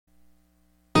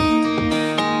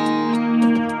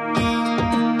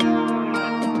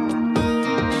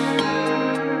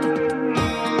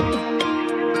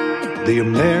The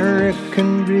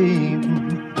American dream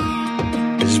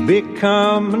has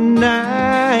become a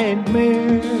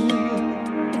nightmare.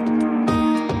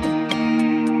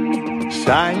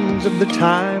 Signs of the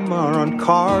time are on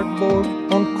cardboard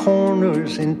on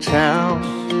corners in town.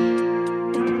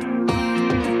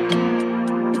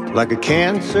 Like a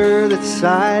cancer that's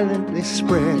silently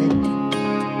spreading,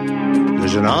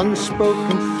 there's an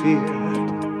unspoken fear.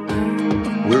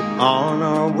 We're on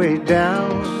our way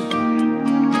down.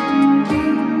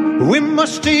 We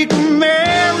must take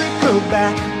America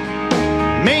back.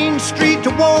 Main Street to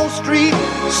Wall Street,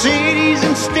 cities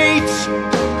and states,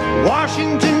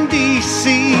 Washington,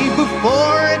 D.C.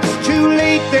 Before it's too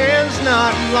late, there's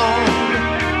not long.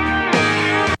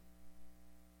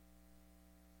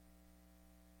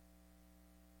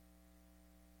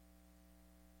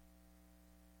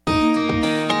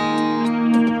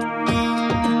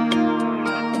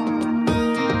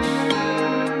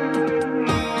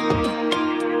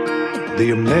 The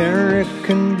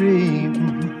American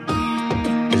dream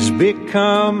has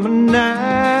become a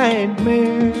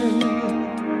nightmare.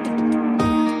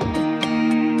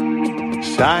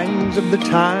 Signs of the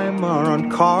time are on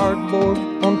cardboard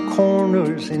on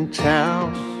corners in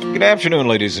town. Good afternoon,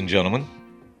 ladies and gentlemen.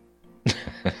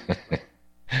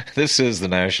 This is the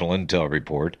National Intel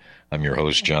Report. I'm your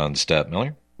host, John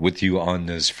Stadtmiller, with you on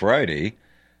this Friday.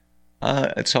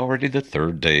 It's already the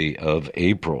third day of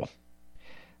April.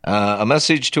 A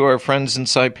message to our friends in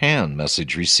Saipan.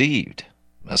 Message received.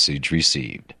 Message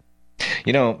received.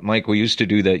 You know, Mike, we used to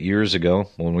do that years ago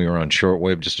when we were on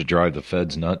shortwave just to drive the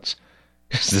feds nuts.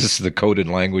 This is the coded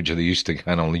language they used to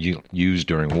kind of use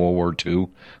during World War II.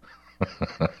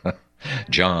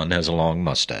 John has a long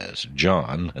mustache.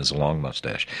 John has a long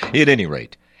mustache. At any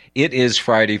rate, it is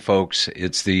Friday, folks.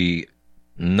 It's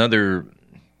another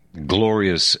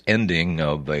glorious ending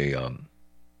of a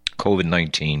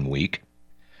COVID-19 week.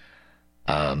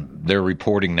 They're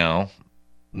reporting now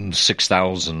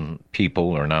 6,000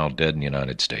 people are now dead in the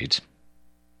United States.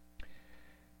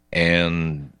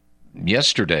 And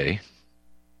yesterday,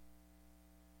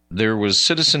 there was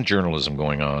citizen journalism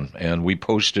going on, and we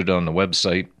posted on the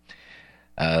website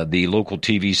the local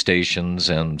TV stations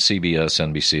and CBS,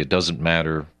 NBC, it doesn't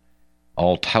matter,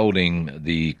 all touting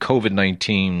the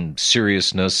COVID-19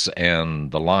 seriousness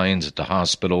and the lines at the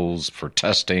hospitals for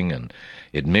testing and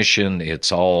admission.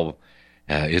 It's all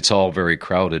very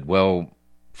crowded. Well,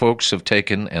 folks have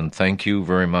taken, and thank you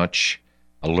very much,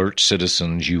 Alert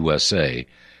Citizens USA.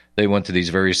 They went to these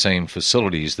very same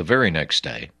facilities the very next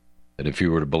day. That if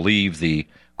you were to believe the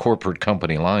corporate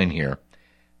company line here,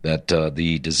 that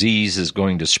the disease is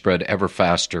going to spread ever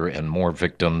faster and more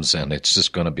victims, and it's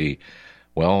just going to be,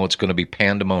 well, it's going to be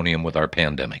pandemonium with our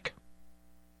pandemic.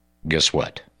 Guess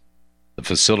what? The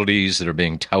facilities that are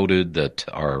being touted that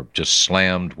are just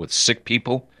slammed with sick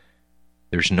people,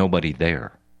 there's nobody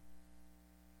there.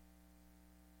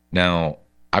 Now,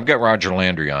 I've got Roger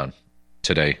Landry on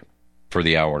today for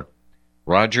the hour.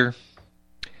 Roger,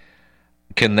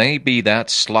 can they be that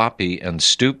sloppy and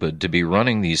stupid to be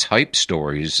running these hype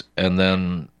stories and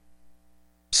then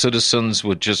citizens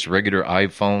with just regular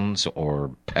iPhones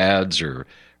or pads or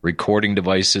recording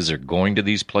devices are going to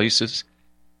these places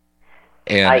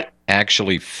and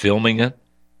actually filming it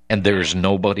and there's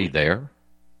nobody there?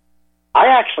 I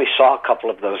actually saw a couple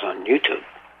of those on YouTube.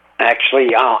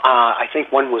 Actually, I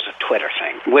think one was a Twitter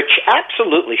thing, which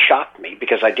absolutely shocked me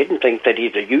because I didn't think that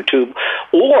either YouTube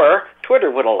or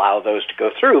Twitter would allow those to go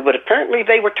through, but apparently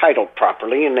they were titled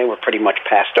properly and they were pretty much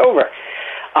passed over.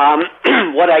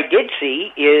 What I did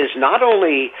see is not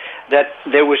only that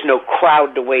there was no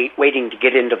crowd waiting to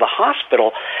get into the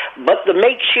hospital, but the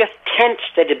makeshift tents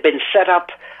that had been set up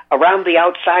around the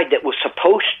outside that was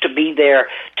supposed to be there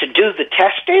to do the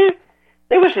testing,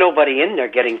 there was nobody in there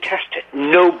getting tested.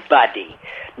 Nobody.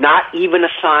 Not even a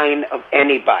sign of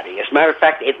anybody. As a matter of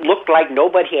fact, it looked like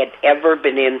nobody had ever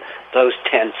been in those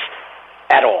tents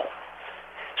at all.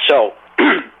 So,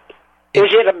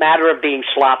 is it a matter of being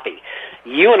sloppy?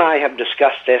 You and I have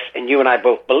discussed this, and you and I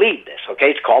both believe this,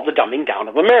 okay? It's called the dumbing down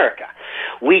of America.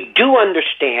 We do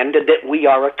understand that we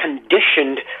are a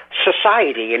conditioned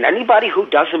society, and anybody who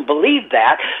doesn't believe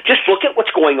that, just look at what's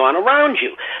going on around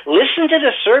you. Listen to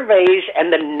the surveys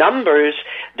and the numbers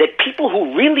that people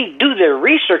who really do their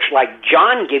research, like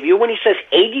John give you when he says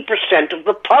 80% of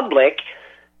the public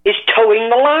is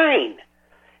towing the line.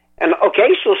 And, okay,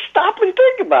 so stop and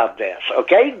think about this,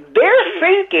 okay? They're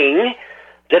thinking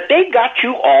that they got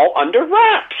you all under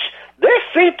wraps. they're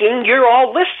thinking you're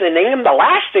all listening, and the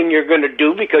last thing you're going to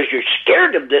do because you're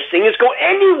scared of this thing is go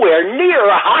anywhere near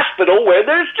a hospital where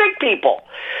there's sick people.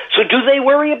 So do they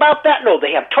worry about that? No,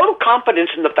 they have total confidence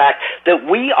in the fact that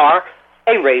we are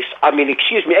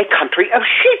a country of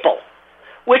sheeple,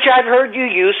 which I've heard you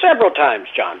use several times,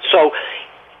 John. So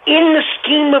in the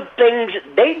scheme of things,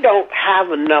 they don't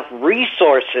have enough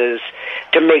resources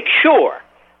to make sure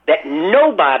that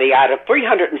nobody out of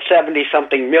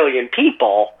 370-something million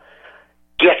people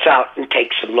gets out and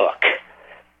takes a look.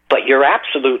 But you're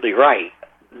absolutely right.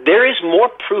 There is more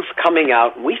proof coming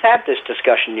out. We've had this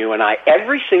discussion, you and I,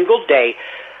 every single day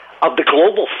of the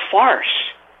global farce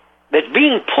that's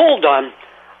being pulled on.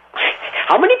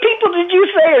 How many people did you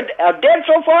say are dead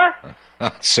so far?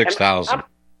 6,000.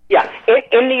 Yeah,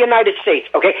 in the United States,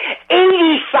 okay?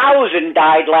 80,000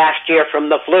 died last year from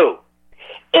the flu.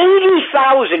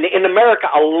 80,000 in America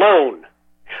alone.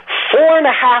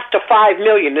 4.5 to 5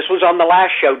 million, this was on the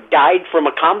last show, died from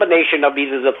a combination of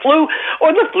either the flu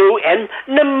and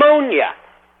pneumonia.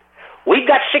 We've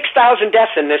got 6,000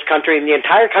 deaths in this country, and the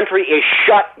entire country is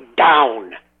shut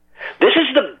down. This is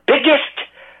the biggest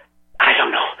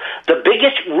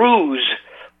ruse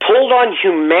pulled on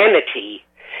humanity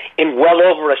in well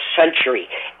over a century,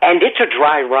 and it's a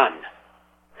dry run.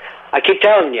 I keep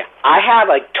telling you,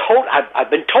 I've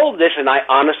been told this, and I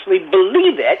honestly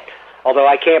believe it, although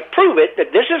I can't prove it,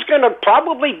 that this is going to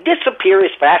probably disappear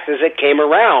as fast as it came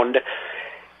around.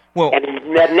 Well, and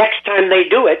the next time they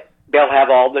do it, they'll have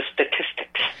all the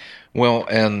statistics. Well,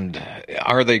 and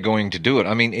are they going to do it?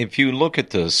 I mean, if you look at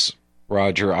this,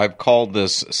 Roger, I've called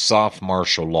this soft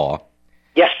martial law.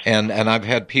 Yes. And I've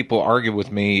had people argue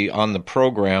with me on the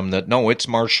program that, no, it's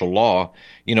martial law.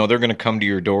 You know, they're going to come to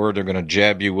your door, they're going to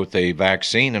jab you with a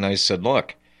vaccine. And I said,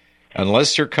 look,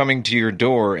 unless they're coming to your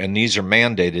door and these are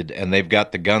mandated and they've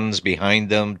got the guns behind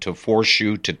them to force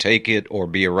you to take it or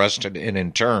be arrested and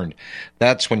interned,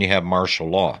 that's when you have martial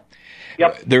law.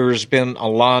 Yep. There's been a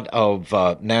lot of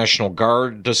National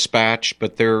Guard dispatch,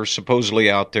 but they're supposedly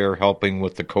out there helping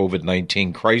with the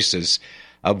COVID-19 crisis,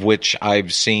 of which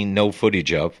I've seen no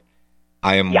footage of.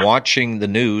 I am watching the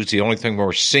news. The only thing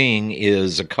we're seeing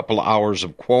is a couple of hours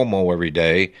of Cuomo every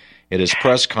day at his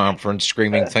press conference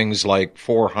screaming things like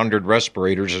 400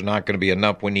 respirators is not going to be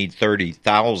enough. We need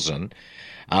 30,000.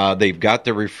 They've got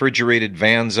the refrigerated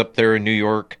vans up there in New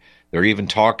York. They're even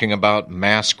talking about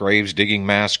mass graves, digging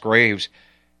mass graves.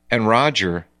 And,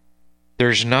 Roger,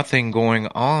 there's nothing going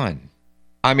on.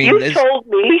 I mean, you told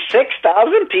me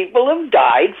 6,000 people have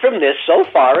died from this so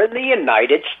far in the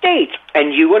United States.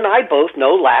 And you and I both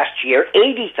know last year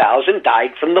 80,000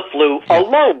 died from the flu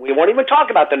alone. We won't even talk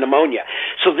about the pneumonia.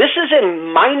 So this is a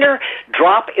minor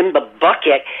drop in the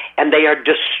bucket, and they are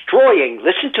destroying,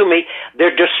 listen to me,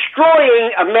 they're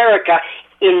destroying America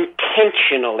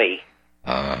intentionally.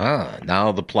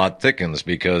 Now the plot thickens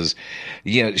because,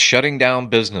 shutting down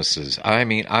businesses. I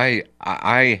mean,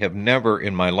 I have never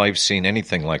in my life seen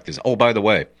anything like this. Oh, by the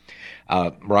way,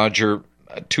 Roger,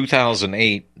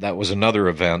 2008, that was another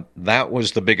event. That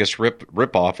was the biggest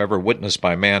rip-off ever witnessed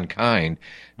by mankind.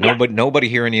 Nobody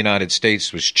here in the United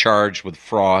States was charged with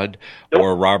fraud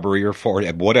or robbery or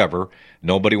whatever.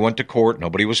 Nobody went to court.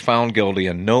 Nobody was found guilty,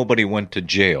 and nobody went to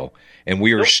jail. And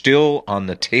we are still on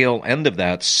the tail end of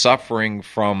that, suffering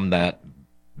from that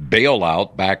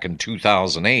bailout back in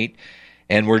 2008,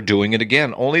 and we're doing it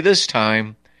again. Only this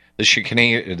time, the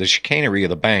chicanery of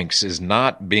the banks is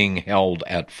not being held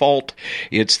at fault.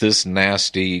 It's this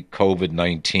nasty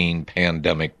COVID-19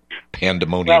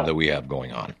 pandemonium that we have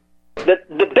going on. The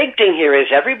big thing here is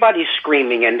everybody's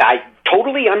screaming, and I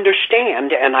totally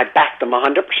understand, and I back them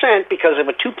 100% because of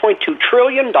a $2.2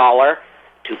 trillion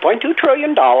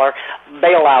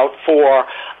bailout for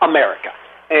America.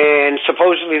 And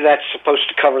supposedly that's supposed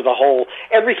to cover the whole,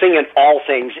 everything and all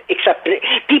things, except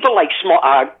people like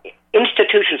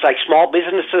institutions like small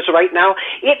businesses right now.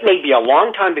 It may be a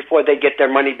long time before they get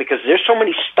their money because there's so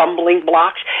many stumbling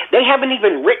blocks. They haven't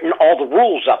even written all the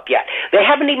rules up yet. They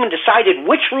haven't even decided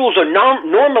which rules are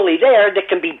normally there that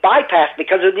can be bypassed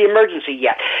because of the emergency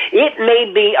yet. It may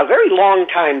be a very long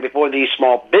time before these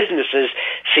small businesses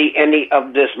see any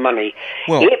of this money.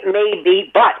 Well, it may be,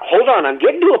 but hold on, I'm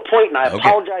getting to a point, and I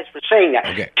apologize for saying that.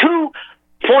 Okay.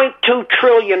 $2.2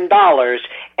 trillion,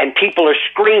 and people are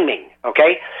screaming,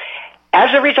 okay?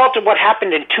 As a result of what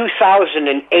happened in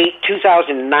 2008,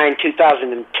 2009,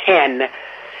 2010,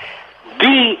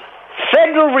 the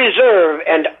Federal Reserve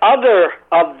and other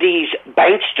of these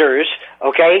banksters,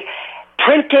 okay,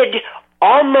 printed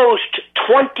almost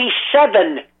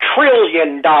 $27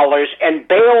 trillion and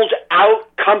bailed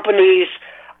out companies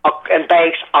and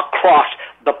banks across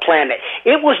the planet.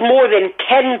 It was more than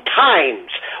 10 times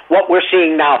what we're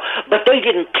seeing now, but they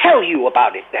didn't tell you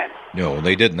about it then. No,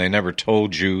 they didn't. They never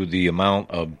told you the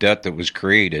amount of debt that was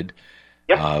created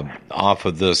off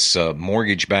of this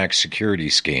mortgage-backed security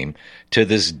scheme. To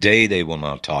this day, they will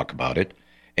not talk about it.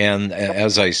 And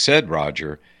as I said,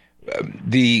 Roger,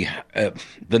 the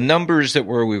numbers that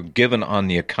were given on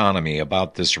the economy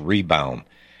about this rebound,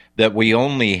 that we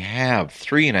only have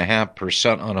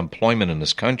 3.5% unemployment in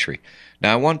this country.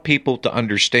 Now, I want people to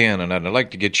understand, and I'd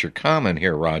like to get your comment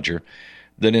here, Roger,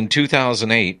 that in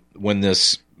 2008, when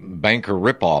this banker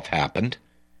ripoff happened,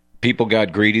 people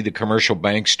got greedy. The commercial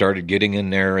banks started getting in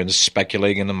there and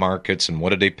speculating in the markets. And what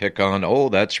did they pick on? Oh,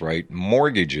 that's right,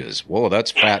 mortgages. Whoa,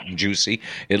 that's fat and juicy.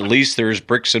 At least there's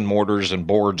bricks and mortars and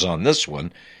boards on this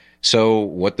one. So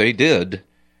what they did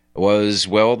was,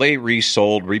 well, they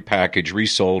resold,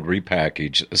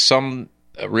 repackaged some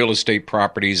real estate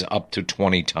properties up to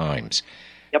 20 times,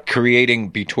 creating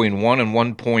between 1 and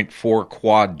 1.4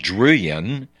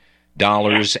 quadrillion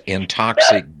dollars in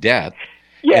toxic debt.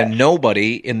 Yes. And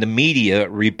nobody in the media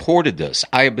reported this.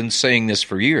 I have been saying this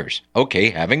for years. Okay,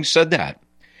 having said that,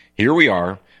 here we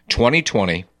are,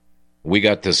 2020. We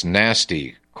got this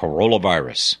nasty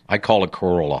coronavirus. I call it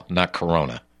Corolla, not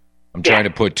Corona. I'm trying to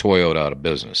put Toyota out of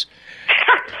business.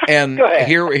 And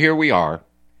here we are.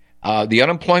 The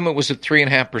unemployment was at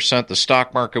 3.5%. The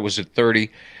stock market was at 30%.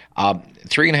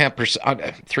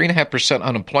 3.5%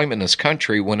 unemployment in this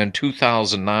country, when in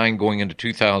 2009, going into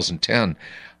 2010,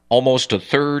 almost a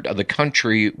third of the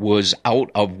country was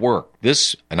out of work.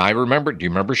 This, and I remember, do you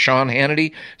remember Sean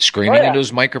Hannity screaming into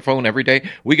his microphone every day?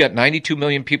 We got 92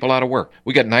 million people out of work.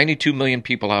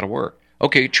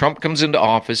 Okay, Trump comes into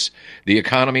office, the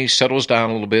economy settles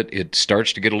down a little bit, it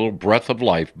starts to get a little breath of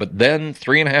life, but then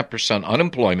 3.5%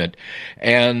 unemployment,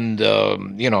 and,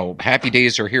 happy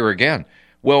days are here again.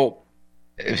 Well,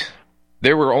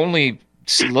 there were only,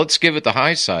 let's give it the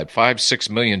high side, 5-6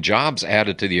 million jobs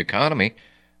added to the economy.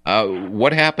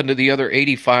 What happened to the other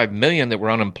 85 million that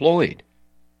were unemployed?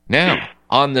 Now,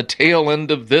 on the tail end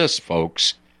of this,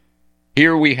 folks,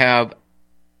 here we have,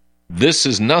 this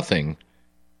is nothing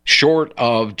short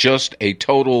of just a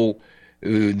total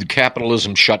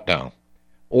capitalism shutdown.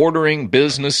 Ordering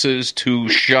businesses to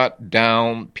shut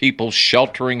down, people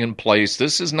sheltering in place.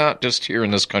 This is not just here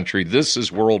in this country. This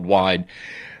is worldwide.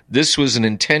 This was an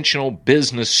intentional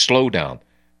business slowdown.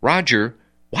 Roger,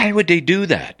 why would they do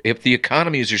that if the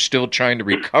economies are still trying to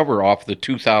recover off the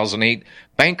 2008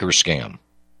 banker scam?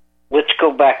 Let's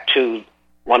go back to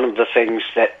one of the things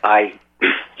that I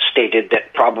stated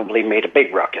that probably made a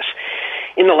big ruckus.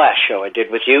 In the last show I did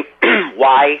with you,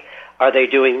 why are they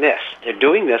doing this? They're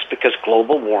doing this because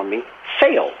global warming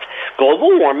failed.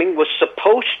 Global warming was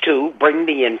supposed to bring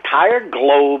the entire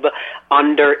globe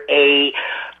under a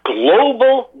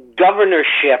global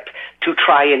governorship to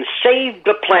try and save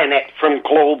the planet from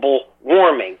global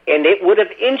warming. And it would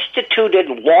have instituted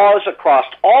laws across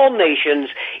all nations.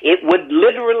 It would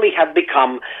literally have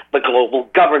become the global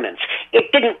governance.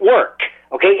 It didn't work.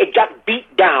 Okay, it got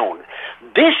beat down.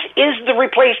 This is the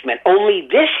replacement, only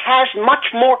this has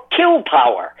much more kill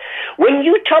power. When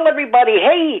you tell everybody,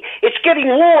 hey, it's getting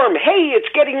warm,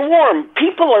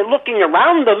 people are looking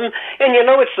around them, and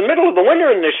it's the middle of the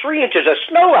winter and there's 3 inches of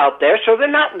snow out there, so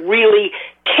they're not really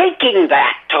taking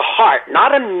that to heart.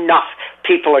 Not enough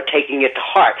people are taking it to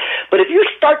heart. But if you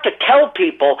start to tell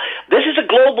people, this is a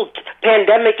global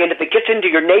pandemic, and if it gets into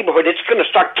your neighborhood, it's going to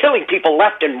start killing people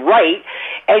left and right,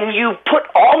 and you put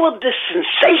all of this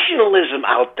sensationalism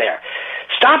out there,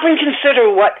 stop and consider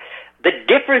what the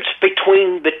difference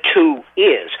between the two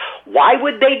is. Why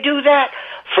would they do that?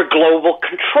 For global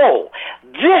control.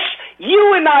 This,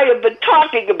 you and I have been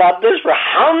talking about this for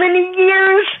how many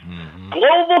years?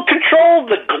 Global control,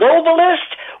 the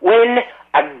globalist, when,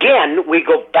 again, we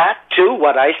go back to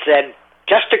what I said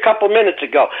just a couple minutes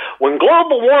ago. When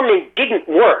global warming didn't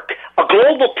work, a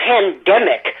global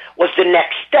pandemic was the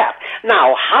next step.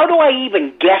 Now, how do I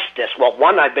even guess this? Well,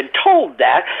 one, I've been told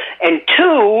that, and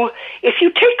two, if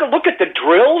you take a look at the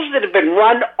drills that have been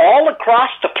run all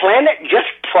across the planet just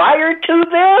prior to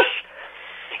this,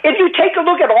 if you take a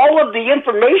look at all of the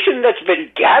information that's been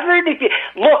gathered,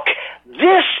 look,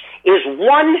 this is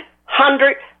 100%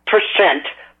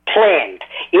 planned.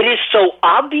 It is so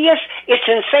obvious, it's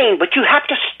insane, but you have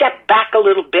to step back a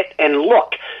little bit and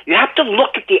look. You have to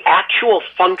look at the actual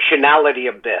functionality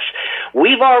of this.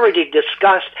 We've already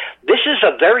discussed this is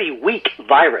a very weak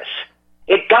virus.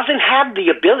 It doesn't have the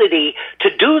ability to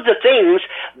do the things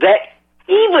that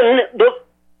even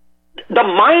the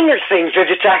minor things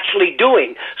that it's actually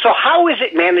doing. So how is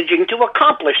it managing to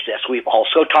accomplish this? We've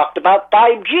also talked about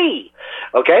 5G,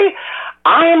 okay?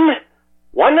 I'm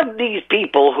one of these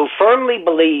people who firmly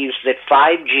believes that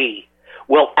 5G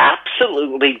will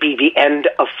absolutely be the end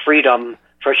of freedom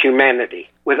for humanity,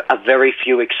 with a very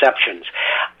few exceptions.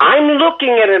 I'm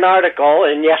looking at an article,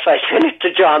 and yes, I sent it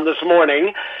to John this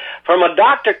morning, from a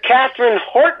Dr. Catherine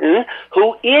Horton,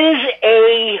 who is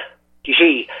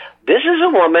this is a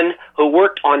woman who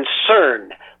worked on CERN.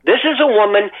 This is a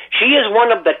woman, she is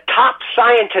one of the top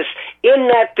scientists in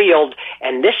that field,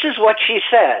 and this is what she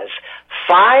says.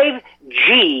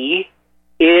 5G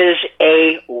is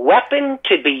a weapon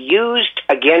to be used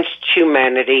against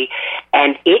humanity,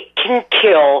 and it can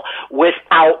kill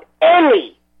without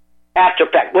any after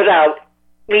effect, without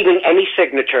leaving any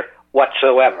signature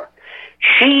whatsoever.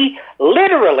 She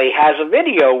literally has a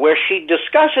video where she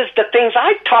discusses the things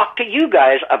I talked to you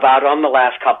guys about on the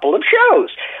last couple of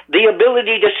shows. The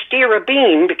ability to steer a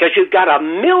beam, because you've got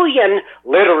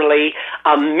literally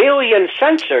a million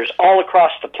sensors all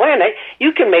across the planet.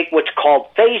 You can make what's called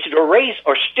phased arrays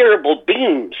or steerable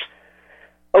beams.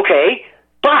 Okay,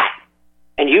 but,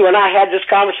 and you and I had this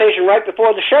conversation right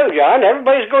before the show, John,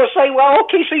 everybody's going to say, well,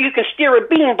 okay, so you can steer a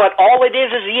beam, but all it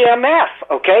is EMF,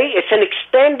 okay? It's an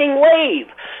expanding wave.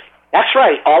 That's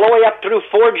right, all the way up through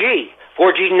 4G.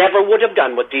 4G never would have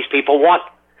done what these people want.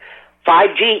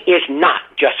 5G is not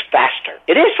just faster.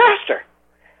 It is faster,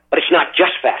 but it's not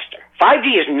just faster.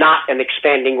 5G is not an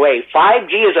expanding wave.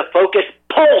 5G is a focused,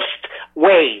 pulsed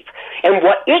wave. And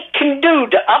what it can do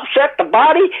to upset the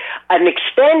body, an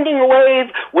expanding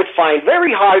wave would find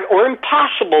very hard or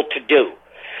impossible to do.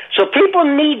 So people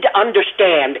need to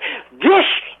understand this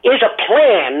is a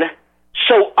plan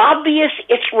so obvious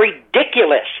it's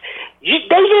ridiculous. They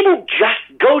didn't just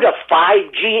go to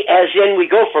 5G as in we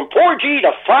go from 4G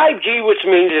to 5G, which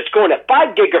means it's going at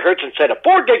 5 gigahertz instead of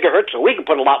 4 gigahertz, so we can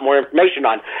put a lot more information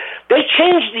on. They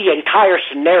changed the entire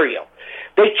scenario.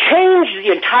 They changed the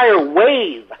entire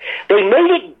wave. They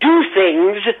made it do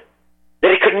things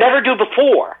that it could never do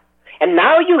before. And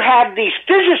now you have these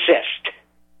physicists,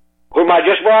 whom I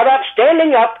just brought up,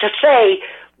 standing up to say,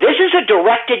 this is a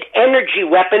directed energy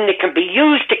weapon that can be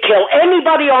used to kill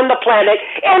anybody on the planet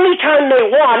anytime they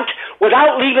want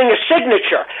without leaving a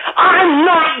signature. I'm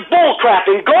not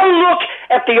bullcrapping. Go look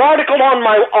at the article on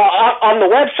the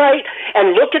website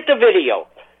and look at the video.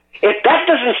 If that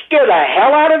doesn't scare the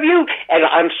hell out of you, and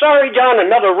I'm sorry, John,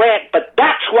 another rant, but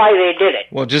that's why they did it.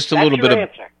 Well, just a little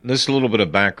bit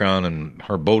of background and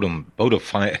her bona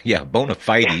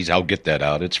fides. I'll get that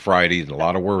out. It's Friday, a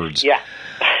lot of words. Yeah.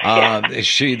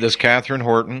 This Catherine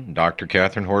Horton, Dr.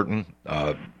 Catherine Horton, worked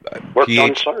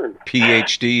on CERN.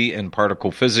 PhD in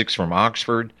particle physics from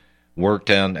Oxford, worked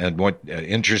on what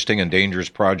interesting and dangerous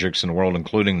projects in the world,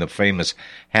 including the famous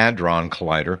Hadron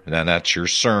Collider, and that's your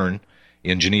CERN,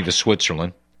 in Geneva,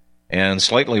 Switzerland, and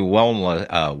slightly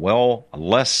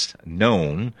less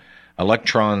known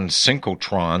electron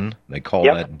synchrotron, they call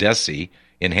that DESI,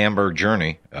 in Hamburg,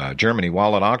 Germany.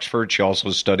 While at Oxford, she also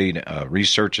studied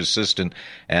research assistant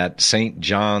at St.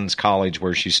 John's College,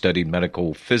 where she studied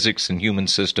medical physics and human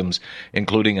systems,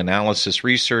 including analysis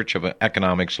research of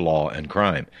economics, law, and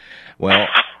crime. Well,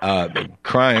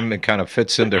 crime, it kind of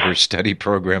fits into her study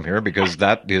program here, because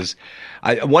that is...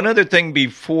 one other thing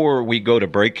before we go to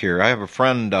break here, I have a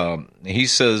friend, he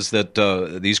says that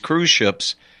these cruise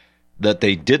ships, that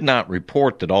they did not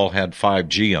report that all had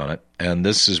 5G on it, and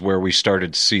this is where we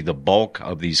started to see the bulk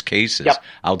of these cases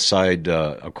outside,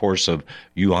 of course, of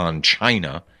Wuhan,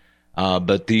 China,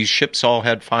 but these ships all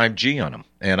had 5G on them.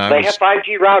 And they have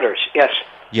 5G routers, yes.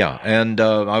 Yeah, and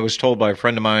I was told by a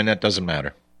friend of mine that doesn't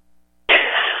matter.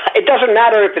 It doesn't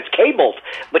matter if it's cabled,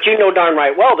 but you know darn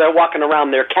right well they're walking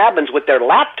around their cabins with their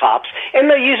laptops, and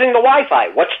they're using the Wi-Fi.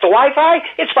 What's the Wi-Fi?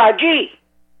 It's 5G.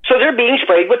 So they're being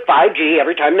sprayed with 5G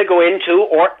every time they go into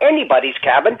or anybody's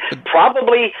cabin,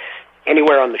 probably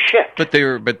anywhere on the ship. But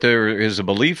there is a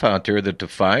belief out there that the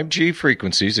 5G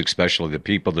frequencies, especially the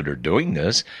people that are doing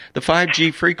this, the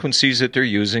 5G frequencies that they're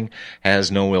using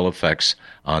has no ill effects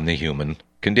on the human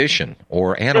condition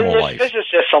or animal life. This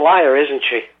physicist's a liar, isn't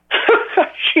she?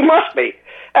 She must be.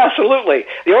 Absolutely.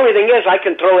 The only thing is, I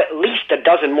can throw at least a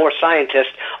dozen more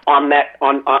scientists on that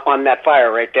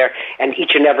fire right there, and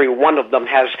each and every one of them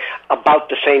has about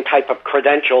the same type of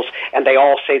credentials, and they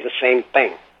all say the same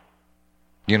thing.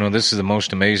 You know, this is the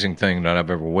most amazing thing that I've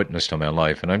ever witnessed in my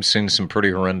life, and I've seen some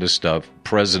pretty horrendous stuff.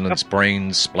 President's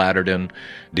brains splattered in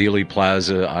Dealey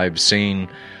Plaza. I've seen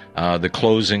the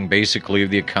closing, basically, of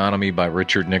the economy by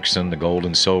Richard Nixon, the gold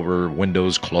and silver,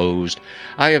 windows closed.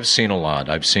 I have seen a lot.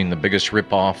 I've seen the biggest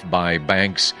ripoff by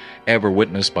banks ever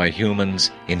witnessed by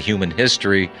humans in human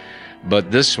history,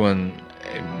 but this one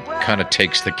kind of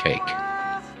takes the cake.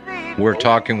 We're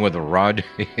talking with Roger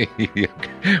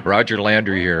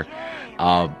Landry here.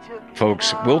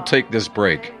 Folks, we'll take this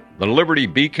break.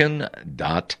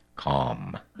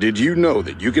 TheLibertyBeacon.com. Did you know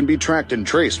that you can be tracked and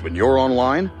traced when you're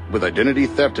online? With identity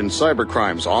theft and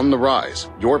cybercrimes on the rise,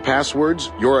 your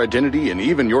passwords, your identity, and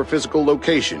even your physical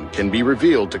location can be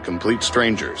revealed to complete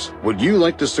strangers. Would you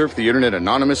like to surf the internet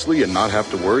anonymously and not have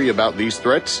to worry about these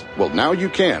threats? Well, now you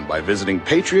can by visiting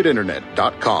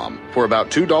PatriotInternet.com. For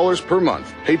about $2 per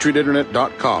month,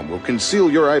 PatriotInternet.com will conceal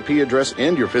your IP address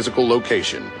and your physical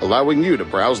location, allowing you to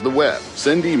browse the web,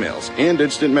 send emails, and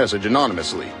instant message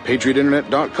anonymously.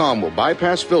 PatriotInternet.com will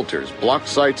bypass filters, block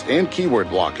sites, and keyword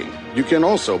blocking. You can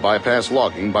also bypass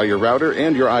logging by your router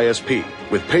and your ISP.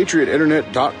 With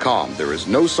PatriotInternet.com, there is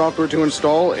no software to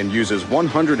install and uses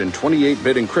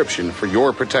 128-bit encryption for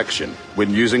your protection.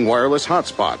 When using wireless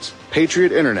hotspots,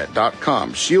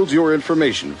 PatriotInternet.com shields your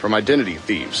information from identity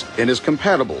thieves and is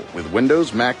compatible with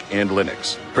Windows, Mac, and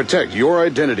Linux. Protect your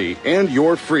identity and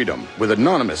your freedom with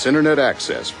anonymous internet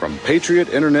access from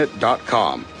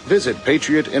PatriotInternet.com. Visit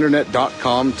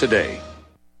PatriotInternet.com today.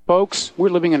 Folks, we're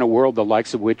living in a world the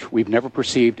likes of which we've never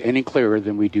perceived any clearer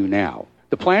than we do now.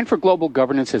 The plan for global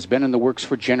governance has been in the works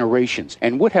for generations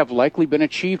and would have likely been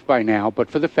achieved by now but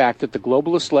for the fact that the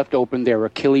globalists left open their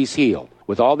Achilles heel.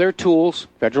 With all their tools,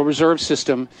 Federal Reserve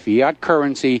System, fiat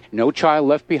currency, no child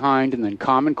left behind, and then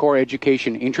Common Core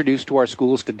education introduced to our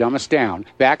schools to dumb us down,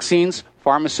 vaccines,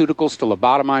 pharmaceuticals to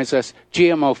lobotomize us,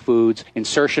 GMO foods,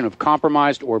 insertion of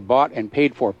compromised or bought and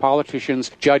paid for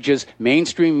politicians, judges,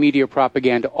 mainstream media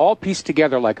propaganda, all pieced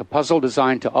together like a puzzle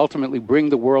designed to ultimately bring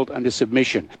the world under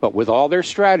submission. But with all their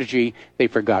strategy, they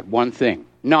forgot one thing: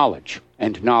 knowledge.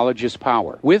 And knowledge is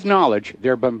power. With knowledge,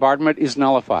 their bombardment is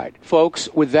nullified. Folks,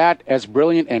 with that, as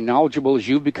brilliant and knowledgeable as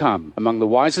you've become, among the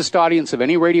wisest audience of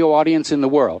any radio audience in the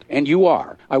world, and you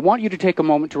are, I want you to take a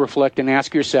moment to reflect and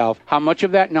ask yourself, how much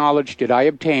of that knowledge did I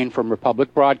obtain from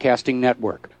Republic Broadcasting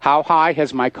Network? How high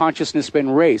has my consciousness been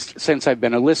raised since I've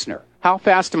been a listener? How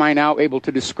fast am I now able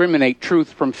to discriminate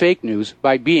truth from fake news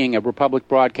by being a Republic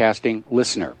Broadcasting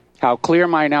listener? How clear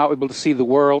am I now able to see the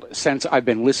world since I've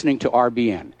been listening to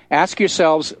RBN? Ask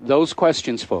yourselves those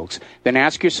questions, folks. Then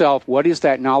ask yourself, what is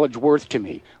that knowledge worth to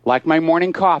me? Like my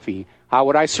morning coffee, how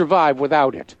would I survive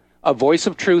without it? A voice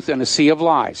of truth in a sea of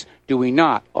lies. Do we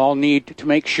not all need to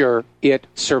make sure it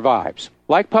survives?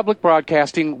 Like public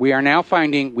broadcasting, we are now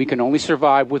finding we can only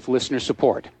survive with listener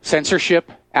support.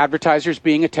 Censorship, advertisers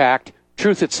being attacked,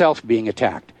 truth itself being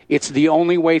attacked. It's the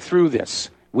only way through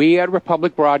this. We at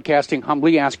Republic Broadcasting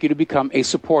humbly ask you to become a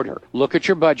supporter. Look at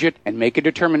your budget and make a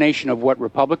determination of what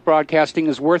Republic Broadcasting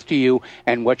is worth to you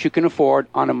and what you can afford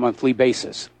on a monthly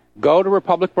basis. Go to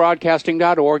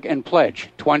republicbroadcasting.org and pledge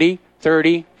 $20,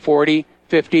 $30, $40,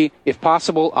 $50, if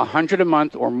possible, $100 a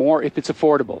month or more if it's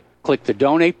affordable. Click the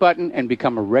donate button and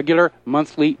become a regular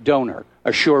monthly donor.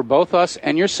 Assure both us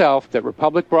and yourself that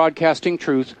Republic Broadcasting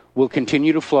truth will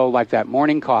continue to flow like that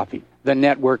morning coffee. The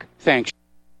network thanks you.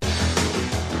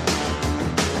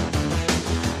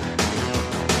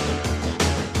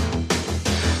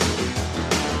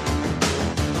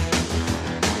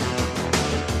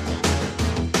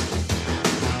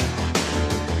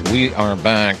 We are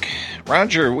back.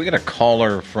 Roger, we got a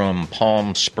caller from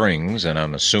Palm Springs, and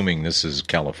I'm assuming this is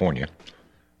California.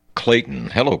 Clayton.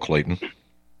 Hello, Clayton.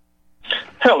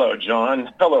 Hello, John.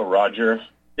 Hello, Roger.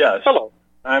 Yes. Hello.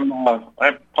 I'm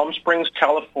Palm Springs,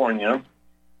 California,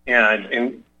 and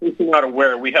in case you're not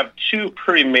aware, we have two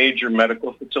pretty major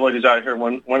medical facilities out here.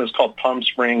 One is called Palm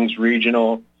Springs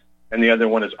Regional, and the other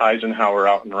one is Eisenhower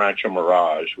out in Rancho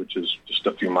Mirage, which is just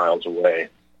a few miles away.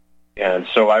 And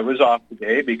so I was off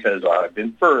today because I've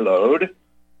been furloughed,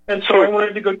 and so I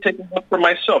wanted to go take a look for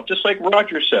myself, just like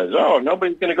Roger says, oh,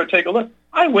 nobody's going to go take a look.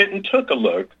 I went and took a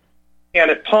look,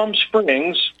 and at Palm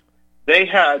Springs, they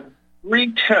had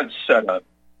 3 tents set up.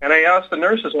 And I asked the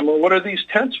nurses, well, what are these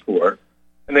tents for?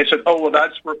 And they said, oh, well,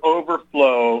 that's for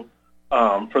overflow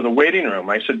for the waiting room.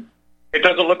 I said, it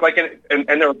doesn't look like it, and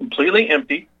they were completely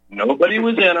empty. Nobody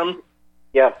was in them.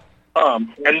 Yeah.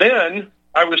 And then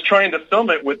I was trying to film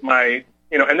it with my,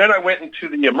 and then I went into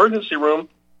the emergency room.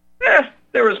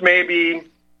 There was maybe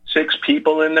 6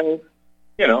 people in there.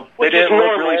 They didn't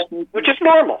look really stupid. Which is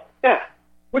normal, yeah.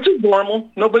 Which is normal.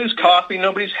 Nobody's coughing,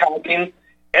 nobody's hacking.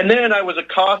 And then I was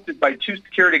accosted by 2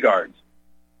 security guards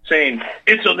saying,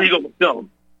 it's illegal to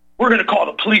film. We're going to call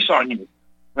the police on you.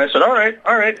 And I said, all right.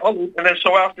 And then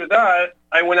so after that,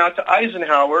 I went out to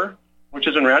Eisenhower, which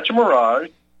is in Rancho Mirage,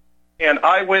 and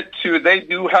I went to, they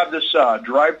do have this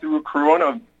drive-through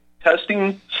Corona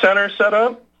testing center set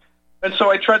up. And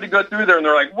so I tried to go through there, and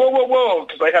they're like, whoa,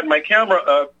 because I had my camera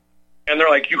up, and they're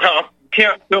like, you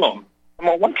can't film. I'm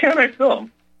like, why can't I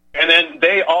film? And then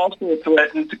they also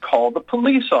threatened to call the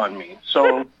police on me.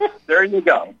 So there you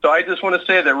go. So I just want to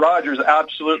say that Roger's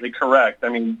absolutely correct. I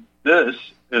mean, this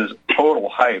is total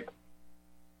hype.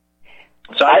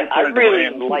 So I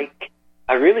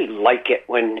really like it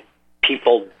when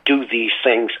people do these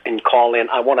things and call in.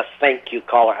 I want to thank you,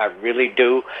 caller. I really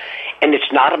do. And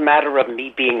it's not a matter of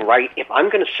me being right. If I'm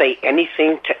going to say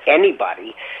anything to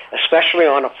anybody, especially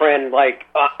on a friend like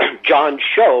John's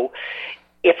show,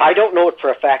 if I don't know it for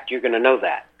a fact, you're going to know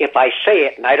that. If I say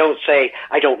it and I don't say,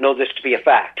 I don't know this to be a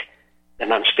fact,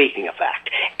 then I'm speaking a fact.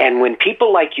 And when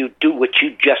people like you do what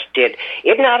you just did,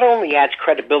 it not only adds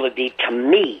credibility to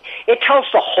me, it tells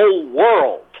the whole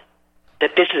world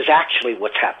that this is actually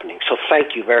what's happening. So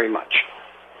thank you very much.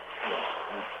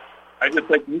 I just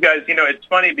like you guys, it's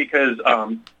funny because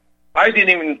I didn't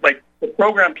even, the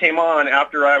program came on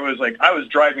after I was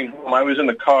driving home. I was in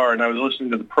the car and I was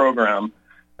listening to the program.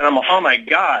 And I'm like, oh, my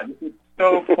God, this is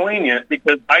so poignant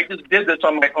because I just did this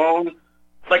on my own.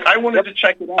 I wanted to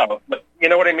check it out. But you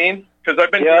know what I mean? Because I've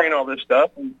been hearing all this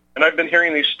stuff, and I've been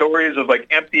hearing these stories of,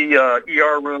 empty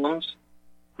ER rooms.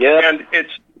 Yeah. And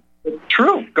it's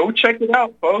true. Go check it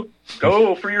out, folks.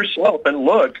 Go for yourself and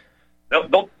look.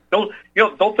 They'll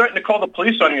threaten to call the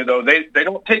police on you, though. They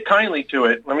don't take kindly to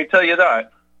it. Let me tell you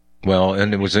that. Well,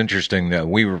 and it was interesting that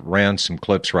we ran some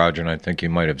clips, Roger, and I think you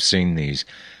might have seen these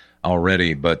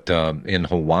already, but in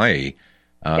Hawaii,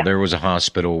 there was a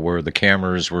hospital where the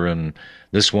cameras were in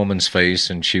this woman's face,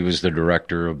 and she was the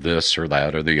director of this or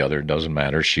that or the other. It doesn't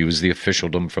matter. She was the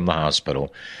officialdom from the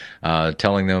hospital,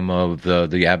 telling them of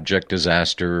the abject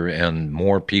disaster, and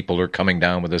more people are coming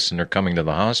down with this, and they're coming to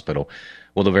the hospital.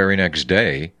 Well, the very next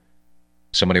day,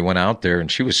 somebody went out there,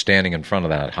 and she was standing in front of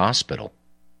that hospital,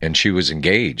 and she was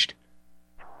engaged.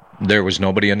 There was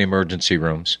nobody in the emergency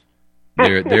rooms.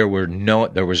 There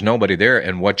was nobody there,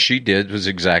 and what she did was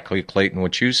exactly, Clayton,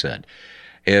 what you said.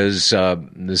 Is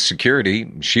the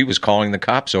security, she was calling the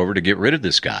cops over to get rid of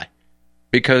this guy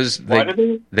because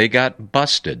they got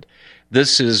busted.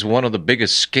 This is one of the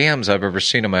biggest scams I've ever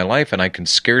seen in my life, and I can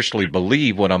scarcely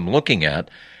believe what I'm looking at,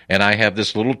 and I have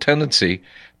this little tendency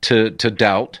to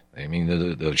doubt. I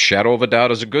mean, the shadow of a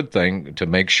doubt is a good thing, to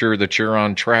make sure that you're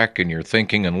on track and you're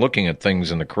thinking and looking at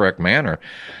things in the correct manner.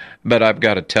 But I've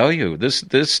got to tell you, this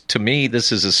to me,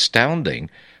 this is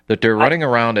astounding that they're running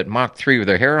around at Mach 3 with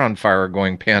their hair on fire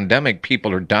going pandemic.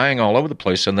 People are dying all over the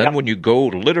place. And then when you go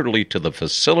literally to the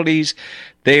facilities,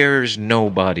 there's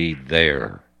nobody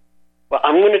there. Well,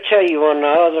 I'm going to tell you on the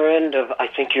other end of, I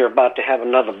think you're about to have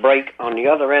another break. On the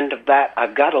other end of that,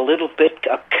 I've got a little bit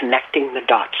of connecting the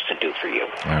dots to do for you.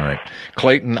 All right.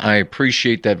 Clayton, I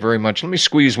appreciate that very much. Let me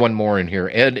squeeze one more in here.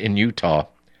 Ed in Utah.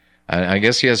 I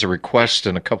guess he has a request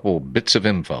and a couple bits of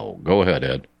info. Go ahead,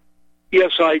 Ed.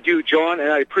 Yes, I do, John, and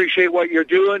I appreciate what you're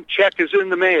doing. Check is in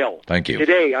the mail. Thank you.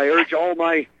 Today, I urge all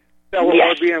my fellow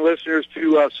RBN listeners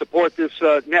to support this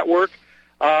network.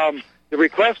 The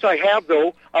request I have,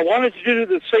 though, I wanted to do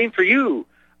the same for you,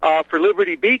 for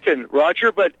Liberty Beacon,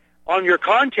 Roger, but on your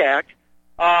contact,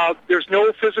 there's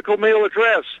no physical mail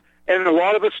address, and a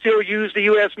lot of us still use the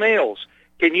U.S. mails.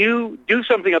 Can you do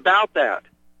something about that?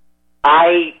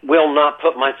 I will not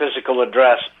put my physical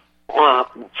address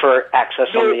for access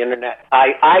on the internet.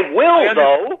 I will,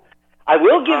 though. I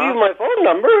will give you my phone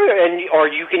number, or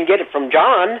you can get it from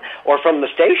John or from the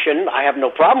station. I have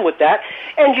no problem with that.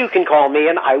 And you can call me,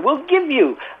 and I will give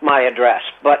you my address.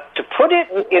 But to put it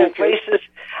in places,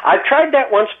 I've tried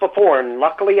that once before, and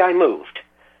luckily I moved.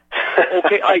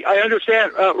 Okay, I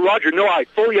understand. Roger, no, I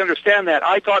fully understand that.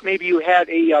 I thought maybe you had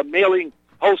a mailing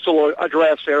postal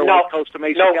address there, like Costa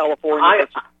Mesa, California.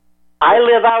 I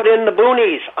live out in the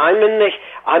boonies.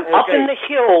 I'm up in the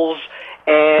hills,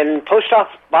 and post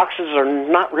office boxes are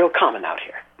not real common out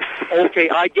here. Okay,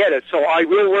 I get it. So I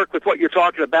will work with what you're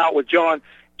talking about with John.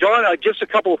 John, just a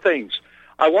couple of things.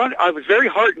 I was very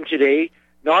heartened today,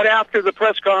 not after the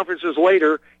press conferences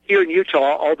later here in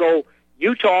Utah, although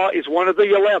Utah is one of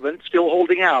the 11 still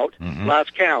holding out,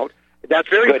 last count. That's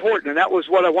very important, and that was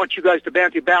what I want you guys to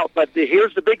banter about. But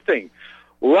here's the big thing.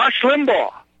 Rush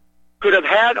Limbaugh could have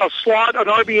had a slot on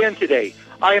RBN today.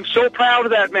 I am so proud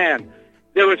of that man.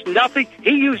 There was nothing.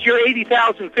 He used your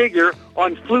 80,000 figure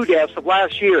on flu deaths of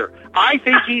last year. I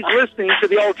think he's listening to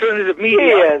the alternative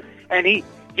media, and he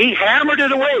He hammered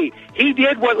it away. He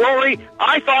did what Laurie,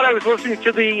 I thought I was listening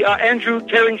to the Andrew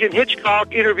Carrington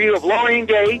Hitchcock interview of Laurie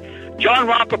Day, John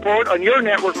Rappaport on your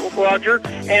network, Roger,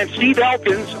 and Steve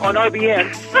Elkins on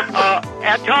RBN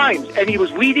at times. And he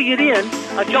was weeding it in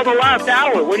until the last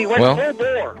hour when he went full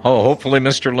bore. Oh, hopefully,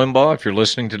 Mr. Limbaugh, if you're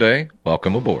listening today,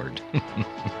 welcome aboard.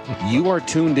 You are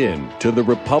tuned in to the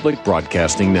Republic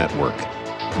Broadcasting Network.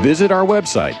 Visit our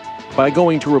website by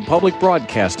going to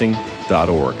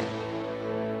republicbroadcasting.org.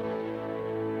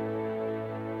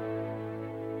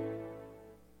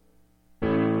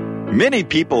 Many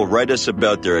people write us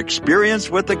about their experience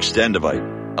with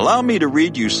Extendivite. Allow me to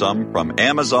read you some from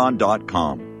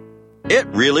Amazon.com. It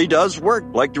really does work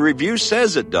like the review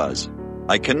says it does.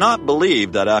 I cannot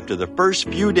believe that after the first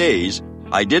few days,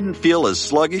 I didn't feel as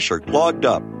sluggish or clogged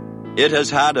up. It has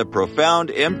had a profound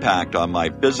impact on my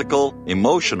physical,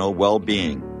 emotional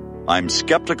well-being. I'm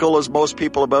skeptical as most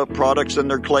people about products and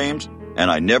their claims,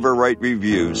 and I never write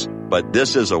reviews, but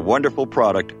this is a wonderful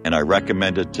product and I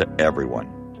recommend it to everyone.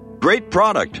 Great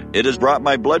product. It has brought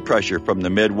my blood pressure from the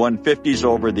mid-150s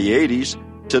over the 80s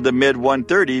to the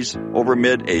mid-130s over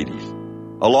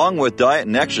mid-80s, along with diet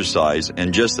and exercise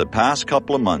in just the past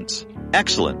couple of months.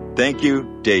 Excellent. Thank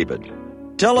you, David.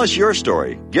 Tell us your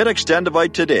story. Get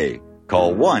Extendivite today.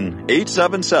 Call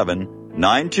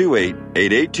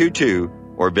 1-877-928-8822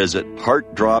 or visit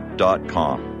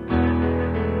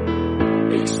heartdrop.com.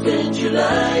 Extend your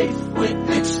life with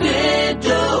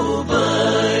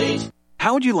Extendivite.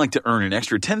 How would you like to earn an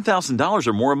extra $10,000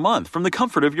 or more a month from the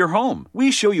comfort of your home? We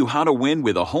show you how to win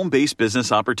with a home-based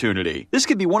business opportunity. This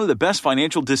could be one of the best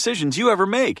financial decisions you ever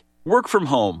make. Work from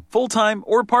home, full-time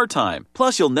or part-time.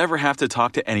 Plus, you'll never have to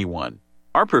talk to anyone.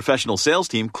 Our professional sales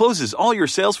team closes all your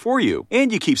sales for you,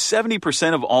 and you keep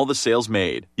 70% of all the sales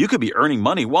made. You could be earning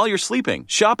money while you're sleeping,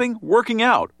 shopping, working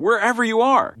out, wherever you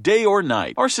are, day or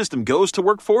night. Our system goes to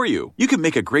work for you. You can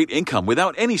make a great income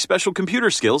without any special computer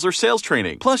skills or sales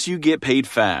training. Plus, you get paid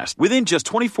fast, within just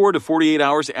 24 to 48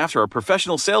 hours after our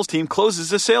professional sales team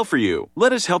closes a sale for you.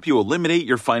 Let us help you eliminate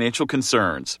your financial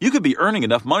concerns. You could be earning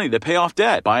enough money to pay off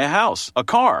debt, buy a house, a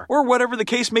car, or whatever the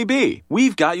case may be.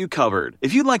 We've got you covered.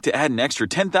 If you'd like to add an extra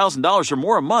 $10,000 or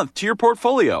more a month to your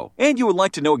portfolio, and you would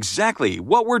like to know exactly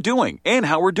what we're doing and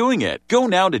how we're doing it, go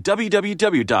now to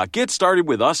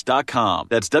www.getstartedwithus.com.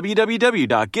 That's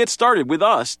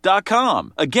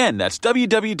www.getstartedwithus.com. Again, that's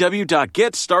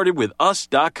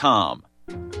www.getstartedwithus.com.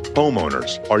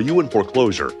 Homeowners, are you in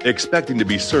foreclosure, expecting to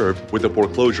be served with a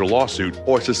foreclosure lawsuit,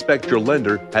 or suspect your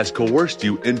lender has coerced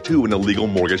you into an illegal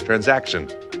mortgage transaction?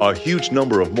 A huge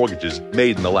number of mortgages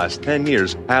made in the last 10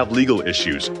 years have legal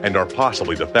issues and are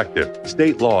possibly defective.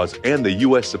 State laws and the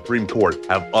U.S. Supreme Court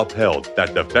have upheld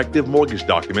that defective mortgage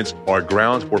documents are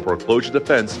grounds for foreclosure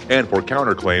defense and for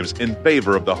counterclaims in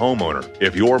favor of the homeowner.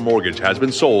 If your mortgage has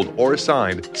been sold or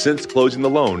assigned since closing the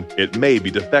loan, it may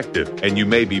be defective and you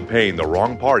may be paying the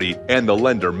wrong party, and the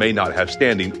lender may not have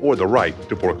standing or the right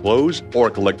to foreclose or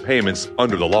collect payments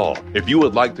under the law. If you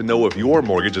would like to know if your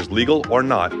mortgage is legal or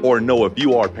not, or know if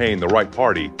you are paying the right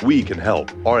party, we can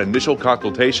help. Our initial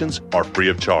consultations are free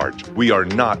of charge. We are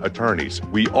not attorneys.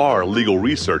 We are legal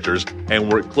researchers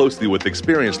and work closely with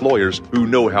experienced lawyers who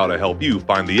know how to help you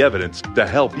find the evidence to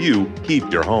help you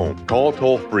keep your home. Call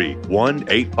toll-free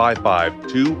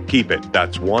 1-855-2-KEEP-IT.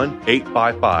 That's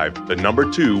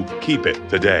 1-855-2-KEEP-IT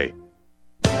today.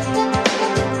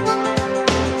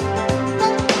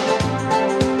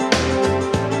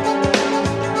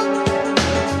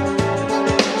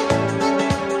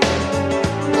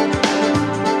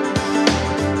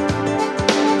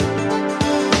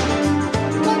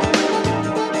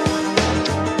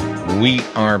 We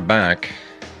are back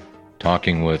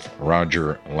talking with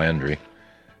Roger Landry.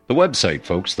 The website,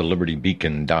 folks,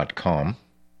 thelibertybeacon.com.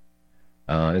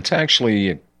 It's actually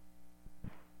a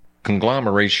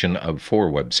conglomeration of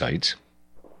 4 websites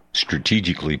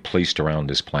strategically placed around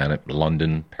this planet: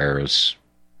 London, Paris,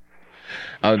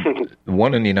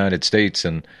 one in the United States,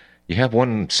 and you have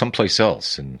one someplace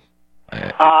else. And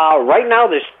right now,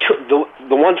 there's 2.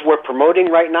 The ones we're promoting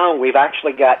right now, we've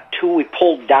actually got 2 we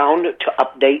pulled down to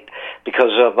update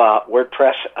because of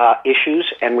WordPress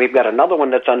issues, and we've got another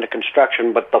one that's under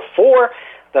construction. But the 4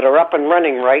 that are up and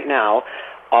running right now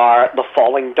are The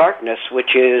Falling Darkness,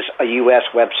 which is a U.S.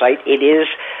 website. It is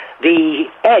the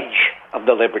edge of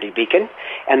the Liberty Beacon,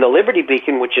 and the Liberty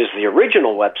Beacon, which is the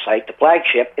original website, the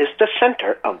flagship, is the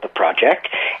center of the project,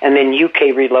 and then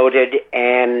UK Reloaded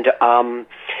and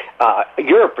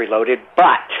Europe Reloaded.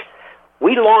 But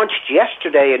we launched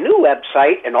yesterday a new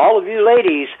website, and all of you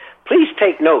ladies, please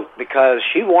take note, because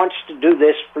she wants to do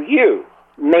this for you,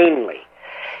 mainly.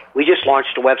 We just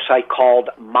launched a website called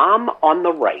Mom on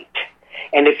the Right.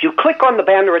 And if you click on the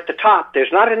banner at the top,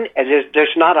 there's not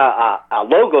a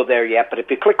logo there yet, but if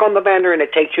you click on the banner and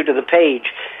it takes you to the page,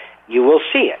 you will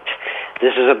see it.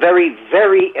 This is a very,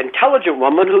 very intelligent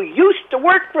woman who used to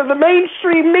work for the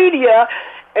mainstream media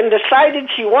and decided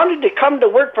she wanted to come to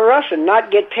work for us and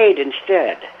not get paid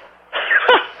instead.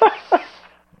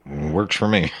 Works for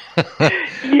me.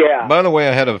 Yeah. By the way,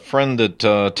 I had a friend that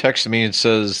texted me and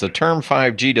says the term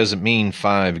 5G doesn't mean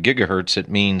 5 gigahertz, it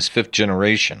means fifth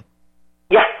generation.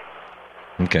 Yeah.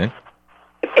 Okay.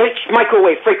 It's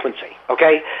microwave frequency,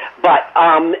 okay? But,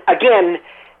 again,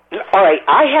 all right,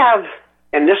 I have,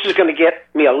 and this is going to get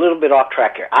me a little bit off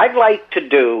track here, I'd like to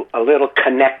do a little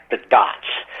connect the dots,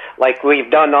 like we've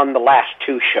done on the last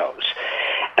 2 shows.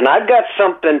 And I've got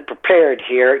something prepared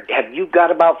here. Have you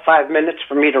got about 5 minutes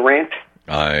for me to rant?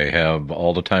 I have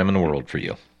all the time in the world for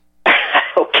you.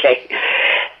 Okay.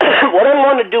 What I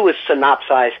want to do is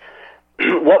synopsize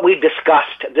what we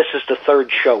discussed. This is the 3rd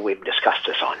show we've discussed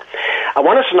this on. I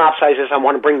want to synopsize this. I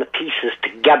want to bring the pieces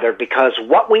together because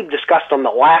what we've discussed on the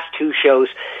last 2 shows,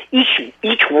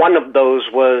 each one of those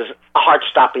was a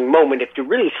heart-stopping moment if you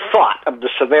really thought of the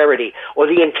severity or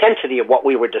the intensity of what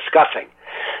we were discussing.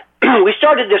 We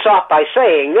started this off by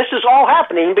saying this is all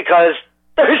happening because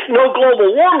there's no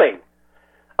global warming.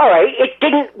 All right, it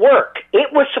didn't work.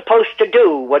 It was supposed to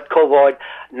do what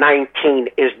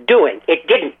COVID-19 is doing. It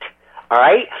didn't. All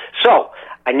right? So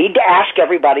I need to ask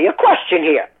everybody a question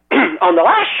here. On the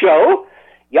last show,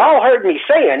 y'all heard me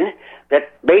saying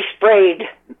that they sprayed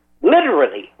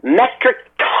literally metric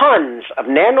tons of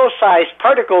nano-sized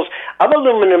particles of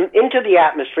aluminum into the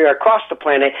atmosphere across the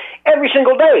planet every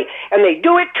single day. And they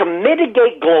do it to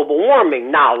mitigate global warming.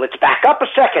 Now, let's back up a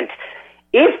second.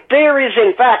 If there is,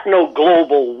 in fact, no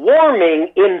global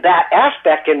warming in that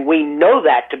aspect, and we know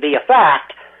that to be a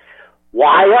fact,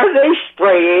 why are they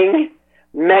spraying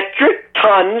metric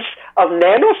tons of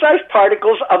nano-sized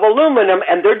particles of aluminum?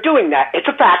 And they're doing that. It's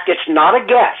a fact. It's not a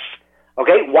guess.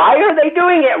 Okay, why are they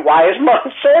doing it? Why is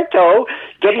Monsanto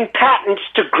getting patents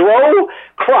to grow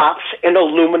crops in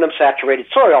aluminum-saturated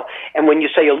soil? And when you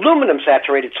say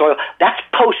aluminum-saturated soil, that's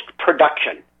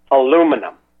post-production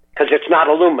aluminum, because it's not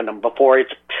aluminum before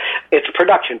it's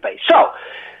production phase. So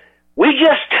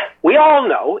we all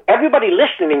know, everybody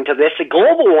listening to this, that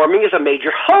global warming is a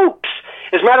major hoax.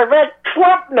 As a matter of fact,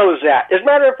 Trump knows that. As a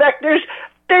matter of fact,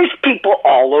 there's people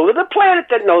all over the planet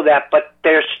that know that, but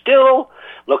they're still...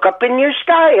 Look up in your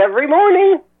sky every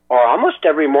morning, or almost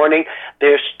every morning,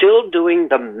 they're still doing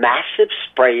the massive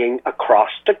spraying across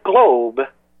the globe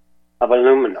of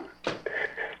aluminum.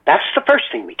 That's the first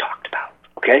thing we talked about,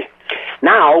 okay?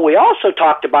 Now, we also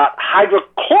talked about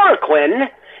hydrochloroquine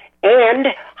and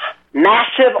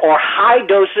massive or high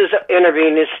doses of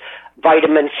intravenous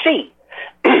vitamin C.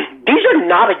 These are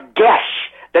not a guess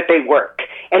that they work.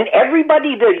 And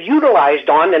everybody they're utilized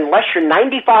on, unless you're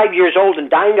 95 years old and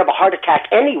dying of a heart attack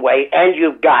anyway, and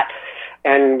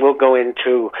we'll go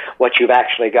into what you've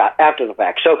actually got after the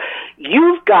fact. So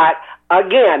you've got,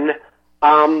 again,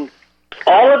 all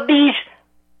of these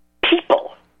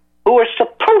people who are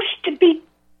supposed to be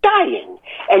dying,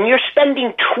 and you're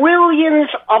spending trillions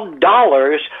of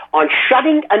dollars on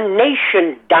shutting a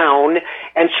nation down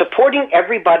and supporting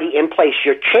everybody in place.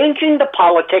 You're changing the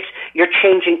politics. You're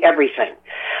changing everything.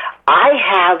 I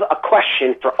have a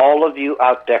question for all of you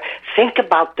out there. Think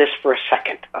about this for a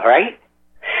second, all right?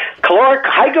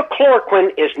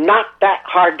 Hydrochloroquine is not that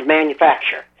hard to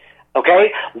manufacture,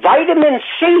 okay? Vitamin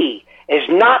C is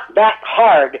not that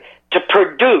hard to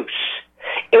produce.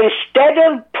 Instead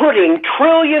of putting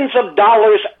trillions of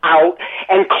dollars out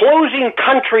and closing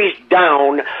countries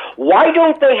down, why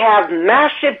don't they have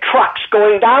massive trucks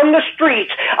going down the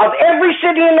streets of every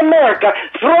city in America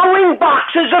throwing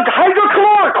boxes of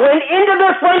hydrochloroquine into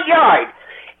their front yard?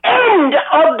 End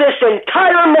of this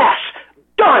entire mess.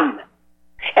 Done.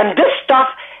 And this stuff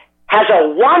has a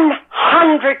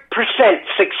 100%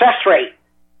 success rate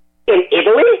in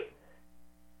Italy,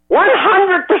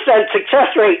 100%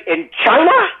 success rate in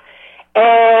China,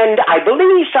 and I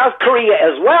believe South Korea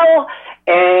as well.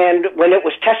 And when it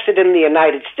was tested in the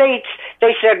United States,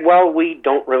 they said, well, we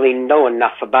don't really know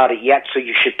enough about it yet, so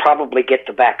you should probably get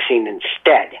the vaccine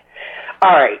instead.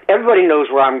 All right, everybody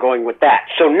knows where I'm going with that.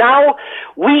 So now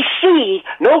we see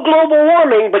no global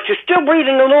warming, but you're still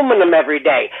breathing aluminum every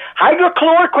day.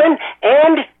 Hydrochloroquine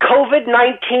and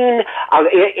COVID-19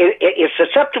 is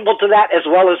susceptible to that, as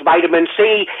well as vitamin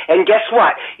C. And guess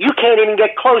what? You can't even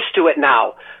get close to it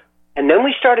now. And then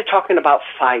we started talking about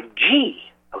 5G,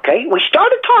 okay? We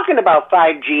started talking about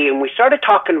 5G, and we started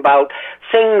talking about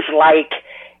things like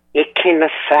it can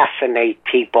assassinate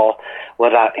people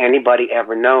without anybody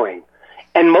ever knowing.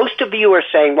 And most of you are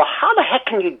saying, well, how the heck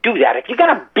can you do that? If you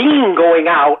got a beam going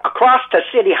out across the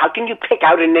city, how can you pick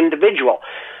out an individual?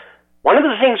 One of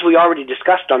the things we already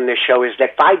discussed on this show is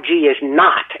that 5G is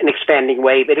not an expanding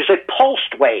wave. It is a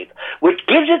pulsed wave, which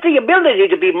gives it the ability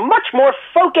to be much more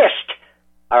focused.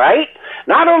 All right?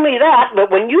 Not only that, but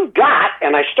when you've got,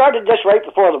 and I started this right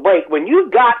before the break, when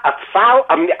you've got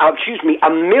a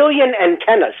million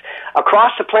antennas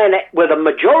across the planet, with a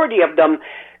majority of them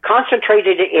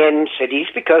concentrated in cities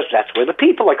because that's where the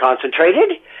people are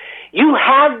concentrated, you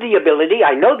have the ability,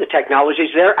 I know the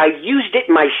technology's there, I used it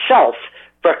myself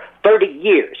for 30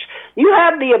 years. You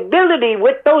have the ability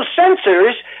with those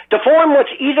sensors to form what's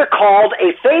either called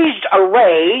a phased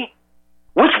array,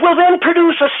 which will then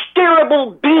produce a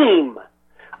steerable beam.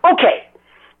 Okay,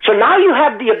 so now you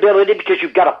have the ability, because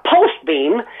you've got a pulse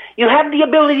beam, you have the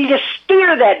ability to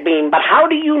steer that beam, but how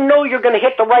do you know you're going to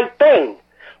hit the right thing?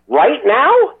 Right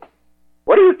now,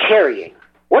 what are you carrying?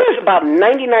 What is about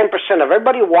 99% of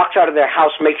everybody who walks out of their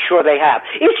house make sure they have?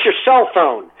 It's your cell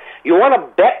phone. You want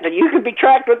to bet that you can be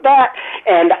tracked with that?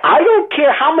 And I don't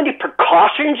care how many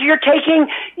precautions you're taking,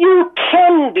 you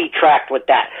can be tracked with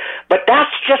that. But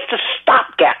that's just a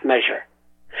stopgap measure.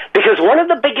 Because one of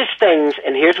the biggest things,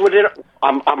 and here's what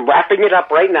I'm wrapping it up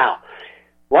right now.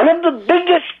 One of the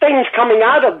biggest things coming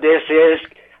out of this is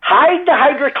hide the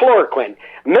hydrochloroquine.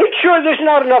 Make sure there's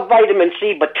not enough vitamin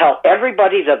C, but tell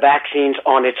everybody the vaccine's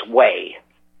on its way.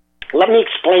 Let me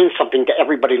explain something to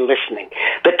everybody listening.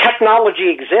 The technology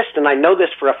exists, and I know this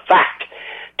for a fact,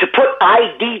 to put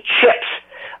ID chips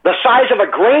the size of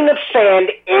a grain of sand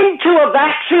into a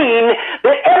vaccine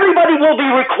that everybody will be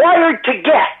required to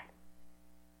get.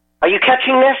 Are you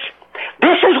catching this?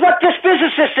 This is what this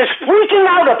physicist is freaking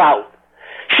out about.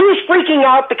 She's freaking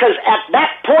out because at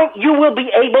that point you will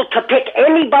be able to pick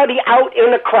anybody out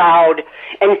in a crowd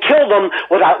and kill them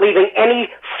without leaving any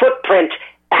footprint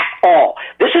at all.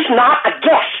 This is not a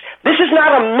guess. This is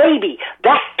not a maybe.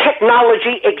 That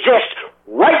technology exists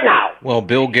right now. Well,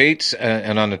 Bill Gates,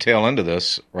 and on the tail end of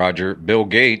this, Roger, Bill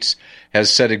Gates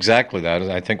has said exactly that.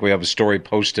 I think we have a story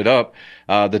posted up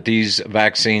that these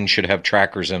vaccines should have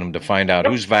trackers in them to find out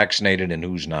who's vaccinated and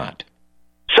who's not.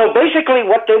 So basically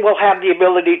what they will have the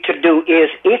ability to do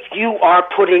is, if you are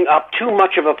putting up too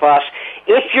much of a fuss,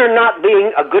 if you're not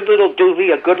being a good little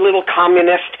doobie, a good little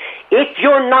communist, if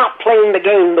you're not playing the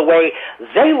game the way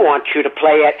they want you to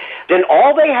play it, then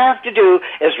all they have to do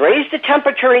is raise the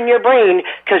temperature in your brain,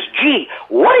 because, gee,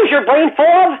 what is your brain full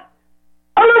of?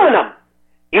 Aluminum.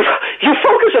 You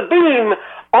focus a beam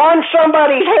on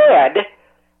somebody's head,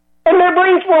 and their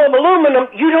brain's full of aluminum.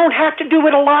 You don't have to do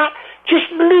it a lot.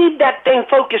 Just leave that thing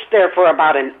focused there for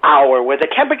about an hour, where the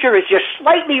temperature is just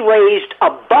slightly raised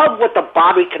above what the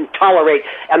body can tolerate,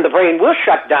 and the brain will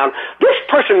shut down. This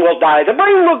person will die. The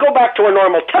brain will go back to a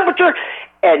normal temperature,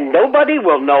 and nobody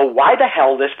will know why the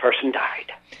hell this person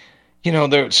died. You know,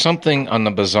 there's something on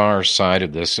the bizarre side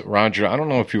of this. Roger, I don't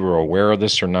know if you were aware of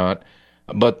this or not,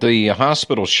 but the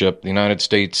hospital ship, the United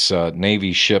States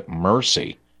Navy ship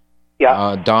Mercy,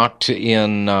 docked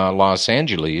in Los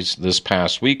Angeles this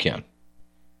past weekend.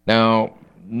 Now,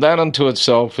 that unto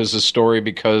itself is a story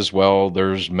because, well,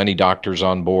 there's many doctors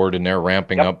on board and they're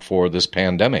ramping up for this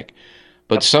pandemic.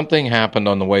 But something happened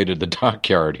on the way to the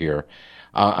dockyard here.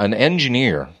 An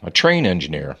engineer, a train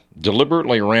engineer,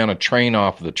 deliberately ran a train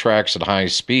off the tracks at high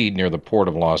speed near the port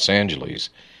of Los Angeles.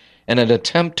 In an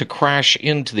attempt to crash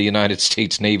into the United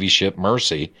States Navy ship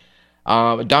Mercy,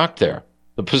 docked there.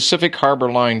 The Pacific Harbor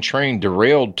Line train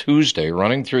derailed Tuesday,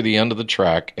 running through the end of the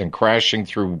track and crashing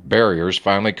through barriers,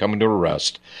 finally coming to a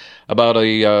rest about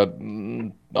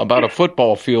a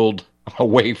football field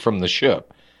away from the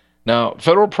ship. Now,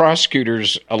 federal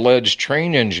prosecutors allege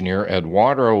train engineer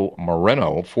Eduardo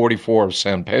Moreno, 44, of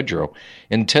San Pedro,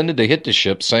 intended to hit the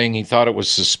ship, saying he thought it was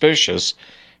suspicious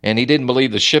and he didn't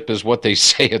believe the ship is what they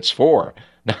say it's for.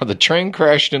 Now, the train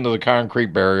crashed into the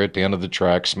concrete barrier at the end of the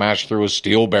track, smashed through a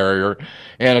steel barrier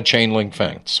and a chain link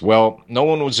fence. Well, no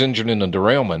one was injured in the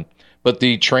derailment, but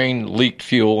the train leaked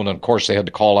fuel, and of course they had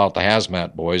to call out the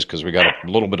hazmat boys because we got a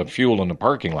little bit of fuel in the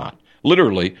parking lot.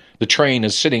 Literally, the train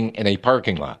is sitting in a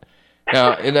parking lot.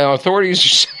 Now,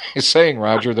 authorities are saying,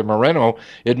 Roger, that Moreno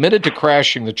admitted to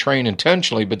crashing the train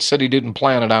intentionally, but said he didn't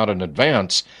plan it out in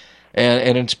advance,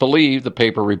 and it's believed, the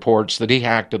paper reports, that he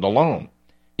acted alone.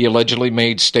 He allegedly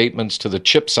made statements to the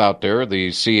chips out there, the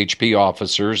CHP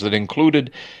officers, that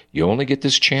included, "You only get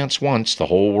this chance once. The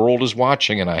whole world is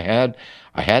watching, and I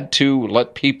had to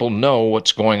let people know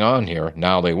what's going on here.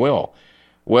 Now they will."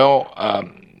 Well,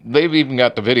 they've even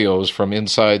got the videos from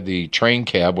inside the train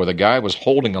cab where the guy was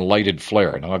holding a lighted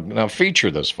flare. Now feature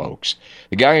this, folks.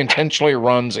 The guy intentionally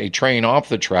runs a train off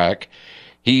the track,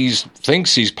 he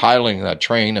thinks he's piloting that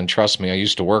train, and trust me, I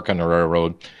used to work on the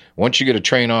railroad. Once you get a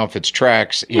train off its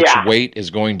tracks, its weight is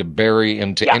going to bury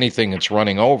into anything it's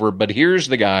running over. But here's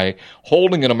the guy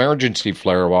holding an emergency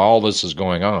flare while all this is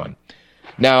going on.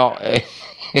 Now,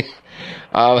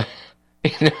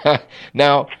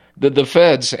 now the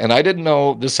feds, and I didn't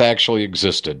know this actually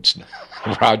existed,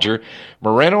 Roger,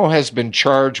 Moreno has been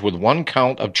charged with 1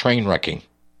 count of train wrecking.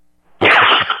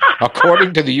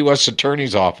 According to the U.S.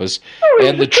 Attorney's Office,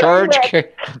 and the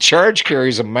charge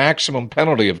carries a maximum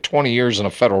penalty of 20 years in a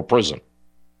federal prison.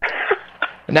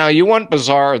 Now, you want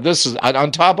bizarre? This is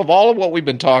on top of all of what we've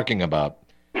been talking about.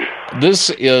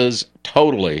 This is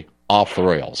totally off the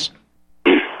rails.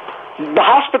 The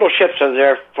hospital ships are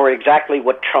there for exactly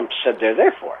what Trump said they're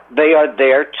there for. They are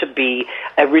there to be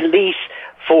a release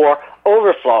for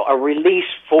overflow, a release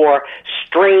for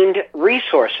strained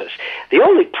resources. The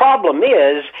only problem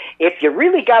is, if you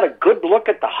really got a good look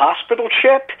at the hospital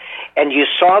ship and you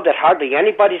saw that hardly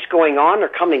anybody's going on or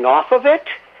coming off of it,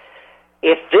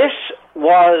 if this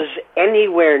was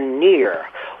anywhere near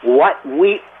what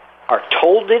we are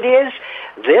told it is,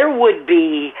 there would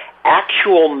be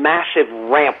actual massive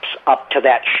ramps up to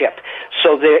that ship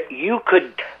so that you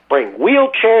could bring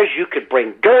wheelchairs, you could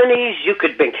bring gurneys, you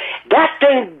could bring... That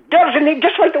thing doesn't...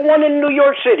 Just like the one in New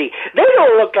York City. They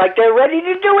don't look like they're ready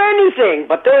to do anything,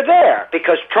 but they're there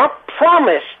because Trump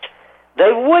promised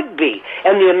they would be.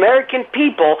 And the American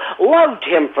people loved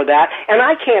him for that, and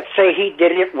I can't say he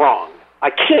did it wrong. I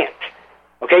can't.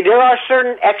 Okay, there are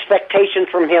certain expectations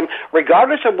from him,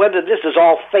 regardless of whether this is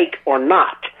all fake or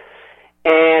not.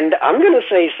 And I'm going to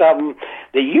say something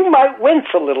that you might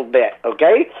wince a little bit,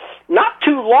 okay? Not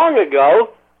too long ago,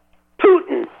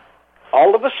 Putin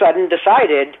all of a sudden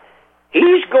decided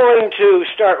he's going to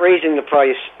start raising the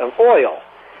price of oil.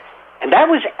 And that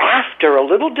was after a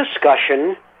little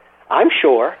discussion, I'm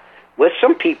sure, with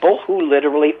some people who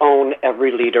literally own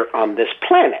every leader on this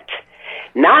planet.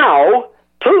 Now,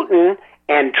 Putin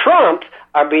and Trump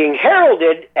are being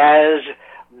heralded as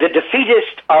the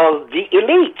defeatist of the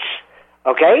elites.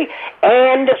 Okay?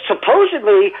 And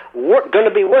supposedly we're going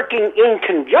to be working in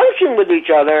conjunction with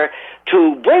each other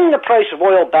to bring the price of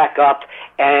oil back up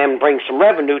and bring some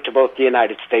revenue to both the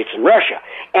United States and Russia,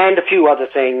 and a few other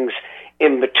things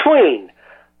in between.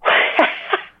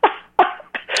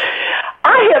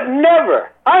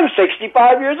 I'm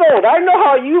 65 years old. I know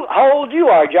how old you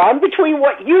are, John. Between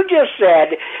what you just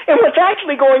said and what's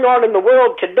actually going on in the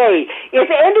world today, if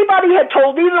anybody had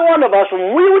told either one of us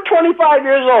when we were 25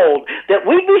 years old that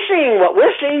we'd be seeing what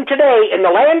we're seeing today in the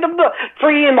land of the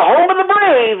free and the home of the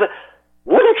brave,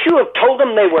 wouldn't you have told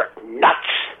them they were nuts?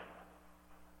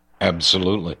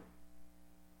 Absolutely.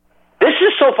 This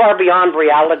is so far beyond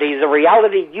reality, the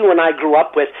reality you and I grew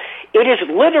up with. It is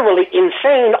literally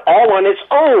insane all on its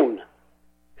own.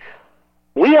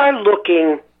 We are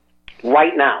looking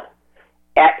right now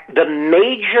at the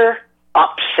major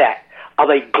upset of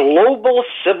a global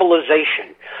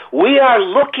civilization. We are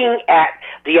looking at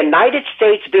the United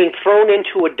States being thrown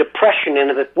into a depression,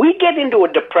 and if we get into a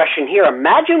depression here,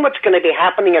 imagine what's going to be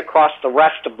happening across the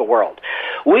rest of the world.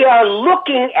 We are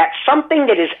looking at something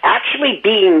that is actually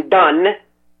being done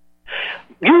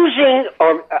using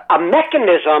a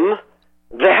mechanism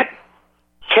that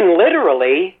can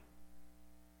literally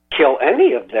kill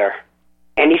any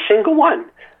single one,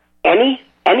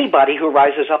 anybody who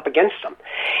rises up against them.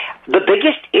 The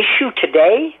biggest issue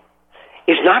today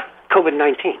is not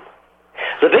COVID-19.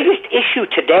 The biggest issue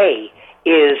today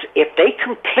is if they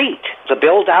complete the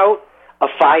build-out of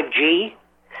 5G,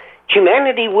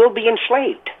 humanity will be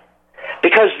enslaved.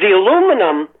 Because the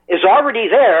aluminum is already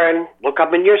there, and look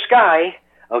up in your sky,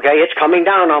 okay, it's coming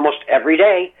down almost every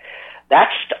day.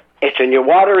 It's in your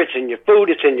water, it's in your food,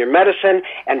 it's in your medicine,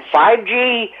 and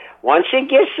 5G, once it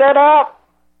gets set up,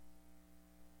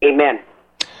 amen.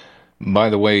 By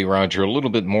the way, Roger, a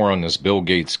little bit more on this Bill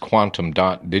Gates quantum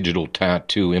dot digital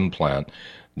tattoo implant.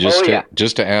 Just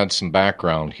to add some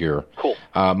background here. Cool.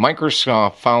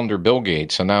 Microsoft founder Bill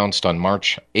Gates announced on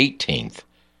March 18th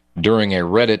during a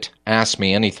Reddit Ask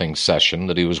Me Anything session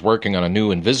that he was working on a new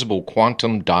invisible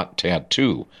quantum dot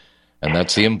tattoo. And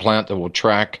that's the implant that will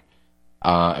track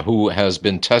who has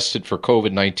been tested for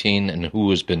COVID-19 and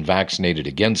who has been vaccinated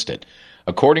against it.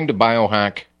 According to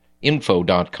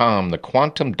biohackinfo.com, the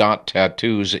quantum dot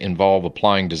tattoos involve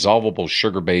applying dissolvable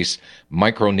sugar-based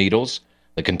microneedles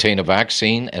that contain a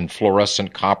vaccine and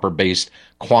fluorescent copper-based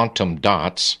quantum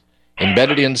dots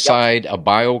embedded inside a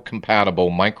biocompatible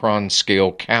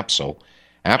micron-scale capsule.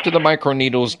 After the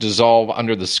microneedles dissolve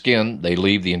under the skin, they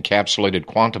leave the encapsulated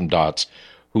quantum dots,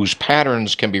 whose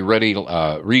patterns can be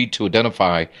read to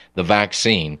identify the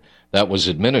vaccine that was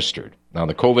administered. Now,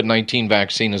 the COVID-19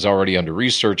 vaccine is already under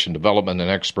research and development, and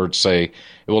experts say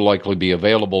it will likely be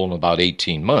available in about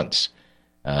 18 months.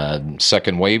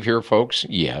 Second wave here, folks?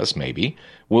 Yes, maybe.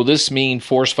 Will this mean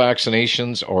forced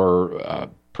vaccinations or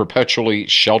perpetually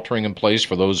sheltering in place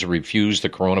for those who refuse the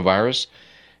coronavirus?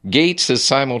 Gates is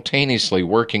simultaneously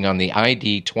working on the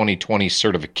ID 2020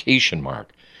 certification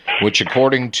mark, which,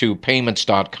 according to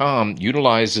payments.com,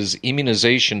 utilizes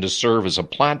immunization to serve as a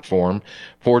platform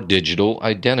for digital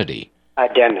identity.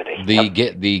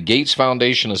 The Gates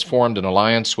Foundation has formed an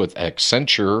alliance with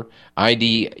Accenture,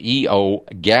 IDEO,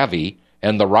 Gavi,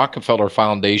 and the Rockefeller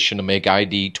Foundation to make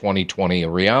ID 2020 a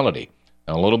reality.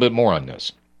 Now, a little bit more on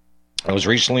this. It was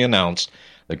recently announced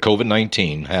that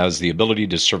COVID-19 has the ability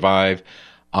to survive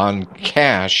on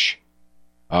cash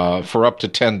for up to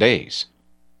 10 days.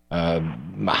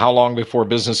 How long before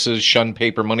businesses shun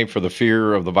paper money for the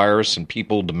fear of the virus and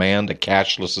people demand a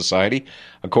cashless society?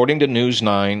 According to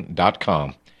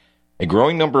News9.com, a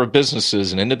growing number of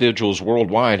businesses and individuals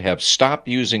worldwide have stopped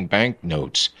using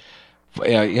banknotes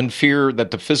in fear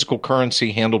that the physical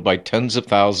currency handled by tens of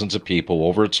thousands of people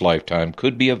over its lifetime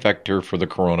could be a vector for the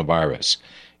coronavirus.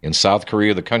 In South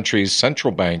Korea, the country's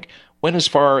central bank went as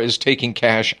far as taking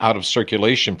cash out of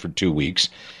circulation for 2 weeks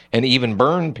and even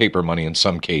burned paper money in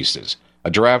some cases. A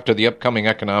draft of the upcoming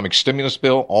economic stimulus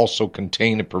bill also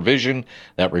contained a provision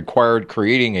that required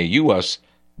creating a U.S.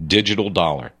 digital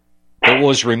dollar. It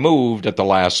was removed at the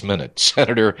last minute.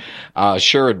 Senator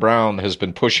Sherrod Brown has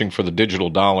been pushing for the digital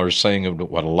dollar, saying it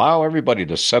would allow everybody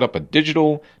to set up a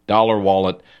digital dollar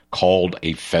wallet called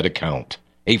a Fed account,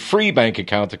 a free bank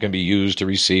account that can be used to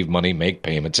receive money, make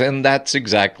payments, and that's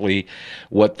exactly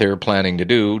what they're planning to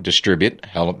do, distribute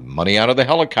money out of the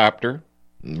helicopter.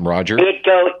 Roger?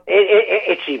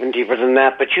 It's even deeper than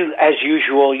that, but you, as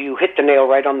usual, you hit the nail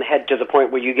right on the head to the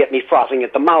point where you get me frothing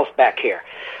at the mouth back here.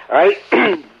 All right?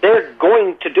 They're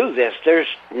going to do this. There's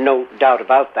no doubt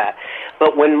about that.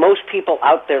 But when most people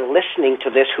out there listening to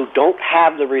this who don't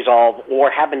have the resolve or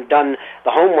haven't done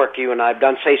the homework you and I have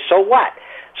done say, so what?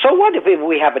 So what if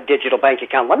we have a digital bank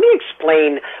account? Let me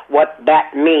explain what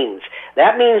that means.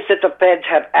 That means that the feds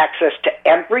have access to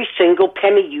every single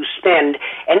penny you spend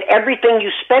and everything you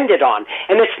spend it on.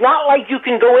 And it's not like you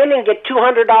can go in and get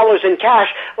 $200 in cash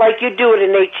like you do at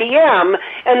an ATM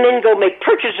and then go make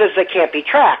purchases that can't be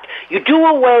tracked. You do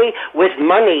away with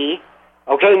money,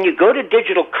 okay, and you go to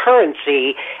digital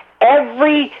currency.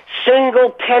 Every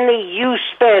single penny you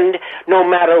spend, no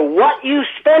matter what you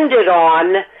spend it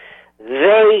on,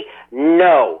 they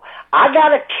know. I got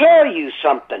to tell you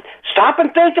something. Stop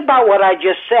and think about what I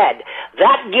just said.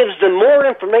 That gives them more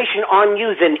information on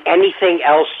you than anything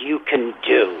else you can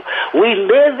do. We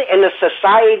live in a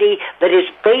society that is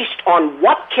based on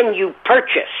what can you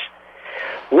purchase.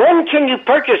 When can you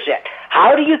purchase it?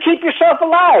 How do you keep yourself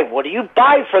alive? What do you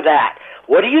buy for that?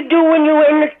 What do you do when you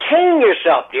entertain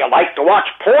yourself? Do you like to watch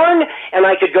porn? And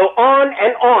I could go on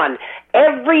and on.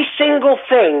 Every single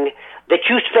thing that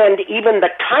you spend even the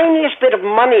tiniest bit of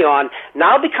money on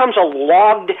now becomes a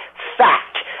logged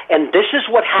fact. And this is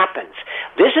what happens.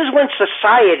 This is when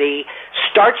society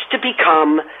starts to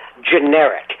become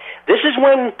generic. This is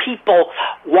when people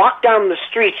walk down the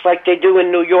streets like they do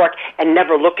in New York and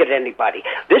never look at anybody.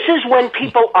 This is when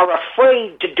people are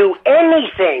afraid to do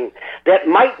anything that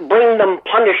might bring them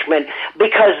punishment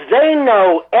because they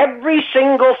know every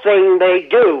single thing they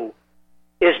do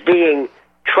is being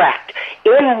tracked.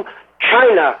 In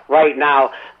China right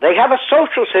now, they have a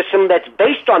social system that's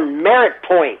based on merit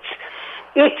points.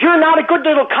 If you're not a good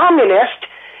little communist,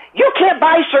 you can't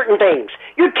buy certain things.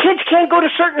 Your kids can't go to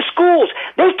certain schools.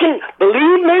 They can,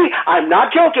 believe me, I'm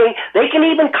not joking, they can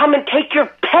even come and take your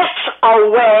pets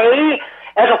away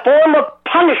as a form of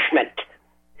punishment.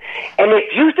 And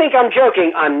if you think I'm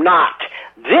joking, I'm not.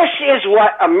 This is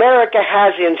what America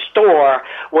has in store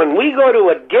when we go to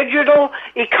a digital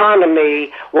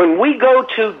economy, when we go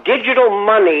to digital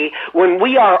money, when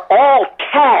we are all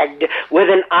tagged with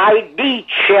an ID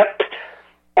chip,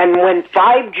 and when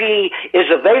 5G is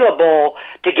available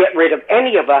to get rid of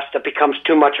any of us that becomes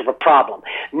too much of a problem.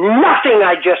 Nothing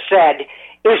I just said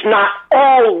is not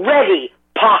already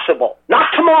possible.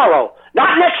 Not tomorrow,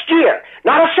 not next year,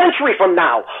 not a century from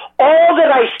now. All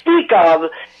that I speak of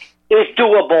is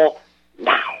doable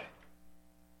now.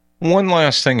 One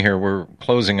last thing here. We're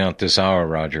closing out this hour,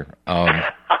 Roger.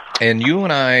 And you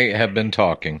and I have been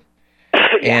talking,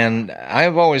 and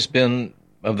I've always been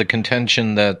of the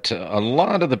contention that a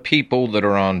lot of the people that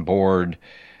are on board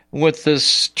with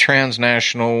this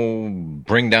transnational,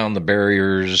 bring down the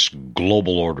barriers,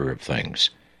 global order of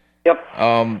things,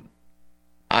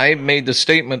 I made the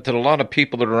statement that a lot of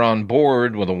people that are on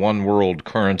board with a one world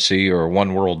currency or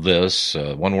one world this,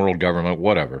 one world government,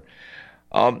 whatever,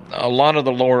 a lot of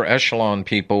the lower echelon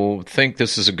people think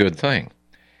this is a good thing.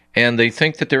 And they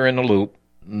think that they're in the loop.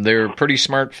 They're pretty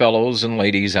smart fellows and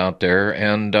ladies out there,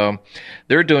 and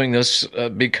they're doing this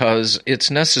because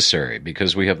it's necessary,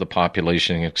 because we have the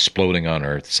population exploding on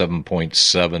Earth,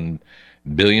 7.7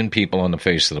 billion people on the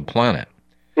face of the planet.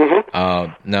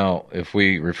 Mm-hmm. Now, if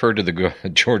we refer to the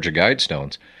Georgia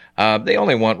Guidestones, they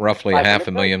only want roughly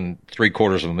 500,000,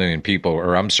 750,000 people,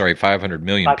 or I'm sorry, 500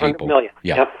 million 500 people million.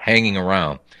 Yeah, Yep. hanging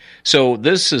around. So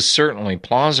this is certainly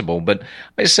plausible, but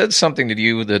I said something to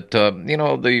you that,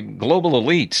 the global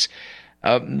elites,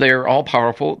 they're all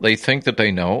powerful. They think that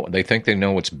they know. They think they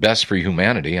know what's best for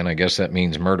humanity, and I guess that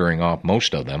means murdering off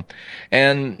most of them.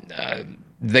 And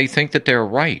they think that they're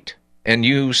right. And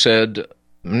you said,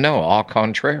 no, au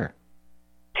contraire.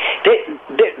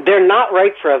 They're not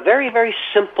right for a very, very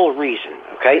simple reason,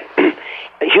 okay?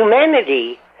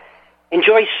 Humanity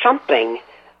enjoys something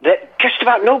that just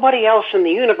about nobody else in the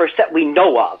universe that we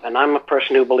know of, and I'm a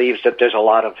person who believes that there's a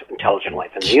lot of intelligent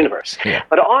life in the universe. Yeah.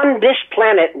 But on this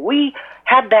planet, we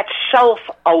have that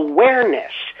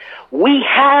self-awareness. We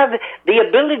have the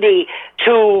ability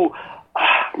to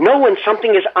know when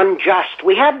something is unjust.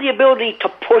 We have the ability to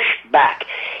push back.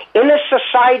 In a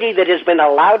society that has been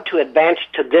allowed to advance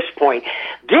to this point,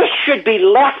 this should be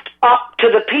left up to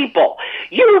the people.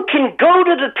 You can go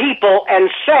to the people and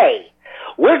say,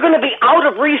 we're going to be out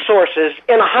of resources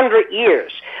in 100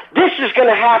 years. This is going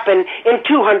to happen in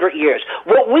 200 years.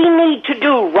 What we need to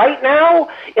do right now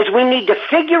is we need to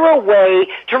figure a way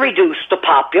to reduce the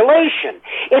population.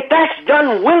 If that's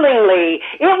done willingly,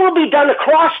 it will be done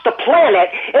across the planet,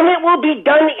 and it will be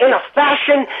done in a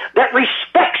fashion that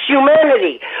respects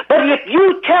humanity. But if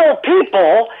you tell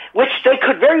people, which they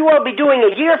could very well be doing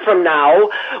a year from now,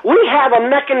 we have a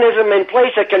mechanism in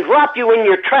place that can drop you in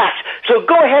your tracks, so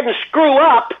go ahead and screw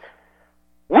up,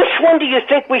 which one do you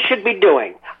think we should be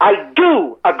doing? I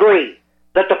do agree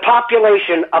that the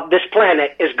population of this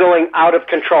planet is going out of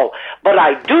control, but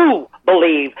I do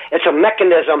believe it's a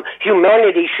mechanism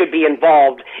humanity should be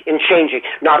involved in changing,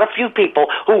 not a few people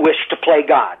who wish to play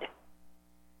God.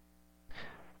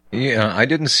 Yeah, I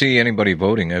didn't see anybody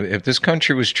voting. If this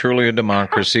country was truly a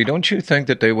democracy, don't you think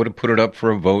that they would have put it up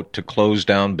for a vote to close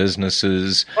down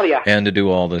businesses and to do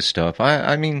all this stuff?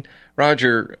 I mean,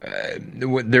 Roger,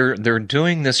 they're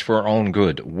doing this for our own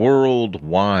good,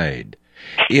 worldwide.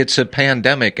 It's a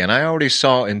pandemic, and I already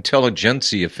saw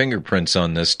intelligentsia fingerprints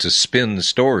on this to spin the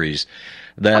stories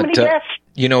that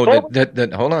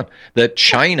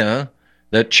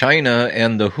that China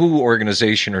and the WHO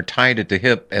organization are tied at the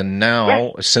hip, and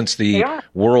now, since the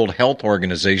World Health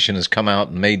Organization has come out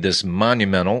and made this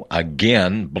monumental,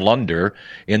 again, blunder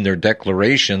in their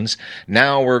declarations,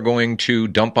 now we're going to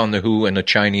dump on the WHO and the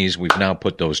Chinese. We've now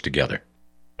put those together.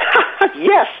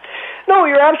 Yes. No,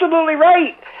 you're absolutely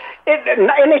right. And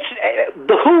it's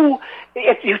the WHO.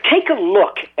 If you take a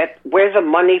look at where the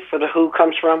money for the WHO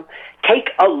comes from, take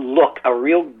a look, a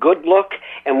real good look,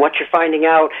 and what you're finding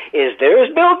out is there's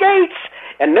Bill Gates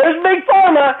and there's Big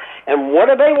Pharma, and what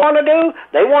do they want to do?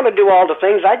 They want to do all the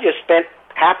things I just spent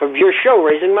half of your show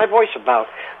raising my voice about.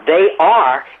 They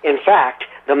are, in fact,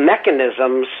 the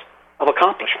mechanisms of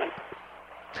accomplishment.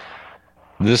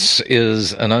 This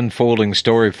is an unfolding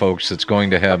story, folks, that's going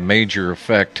to have major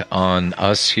effect on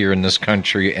us here in this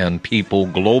country and people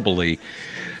globally.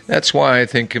 That's why I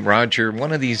think, Roger,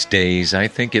 one of these days, I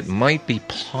think it might be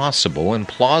possible and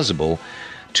plausible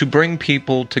to bring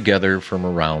people together from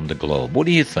around the globe. What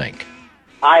do you think?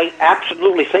 I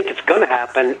absolutely think it's going to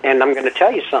happen, and I'm going to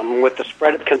tell you something. With the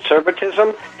spread of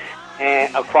conservatism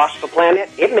across the planet,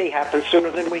 it may happen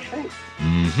sooner than we think.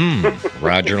 Mm-hmm.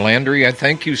 Roger Landry, I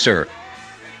thank you, sir.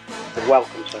 You're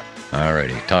welcome, sir. All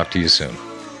righty. Talk to you soon.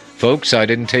 Folks, I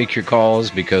didn't take your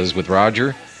calls because with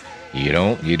Roger, you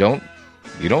don't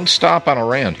stop on a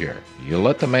rant here. You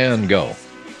let the man go.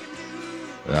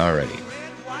 All righty.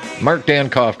 Mark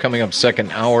Dankoff coming up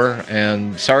second hour,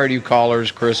 and sorry to you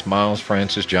callers, Chris, Miles,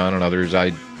 Francis, John, and others.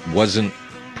 I wasn't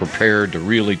prepared to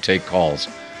really take calls.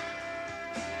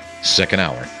 Second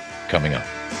hour coming up.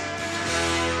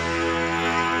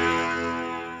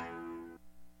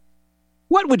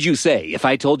 What would you say if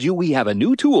I told you we have a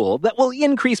new tool that will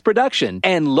increase production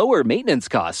and lower maintenance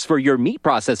costs for your meat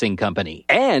processing company?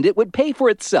 And it would pay for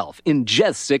itself in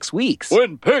just 6 weeks.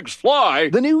 When pigs fly!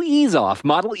 The new Ease Off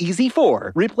Model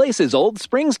EZ4 replaces old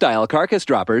spring-style carcass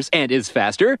droppers and is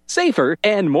faster, safer,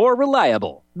 and more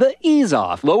reliable. The Ease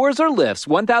Off lowers or lifts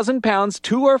 1,000 pounds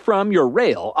to or from your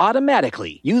rail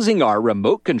automatically using our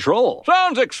remote control.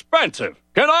 Sounds expensive.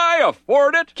 Can I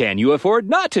afford it? Can you afford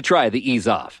not to try the Ease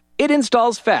Off? It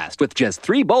installs fast with just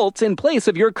 3 bolts in place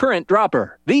of your current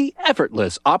dropper. The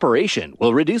effortless operation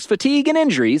will reduce fatigue and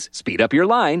injuries, speed up your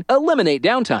line, eliminate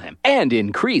downtime, and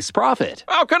increase profit.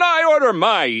 How can I order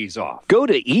my Ease Off? Go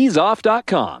to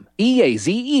easeoff.com,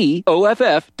 EAZEOFF.com,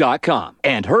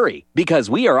 and hurry, because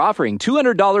we are offering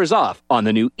 $200 off on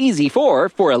the new Easy 4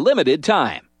 for a limited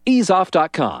time.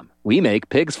 Easeoff.com. We make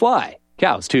pigs fly.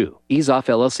 Cows, too. Ease Off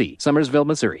LLC, Summersville,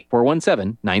 Missouri,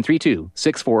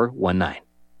 417-932-6419.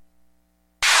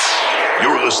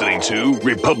 You're listening to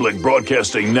Republic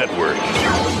Broadcasting Network.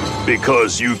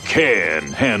 Because you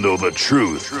can handle the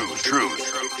truth.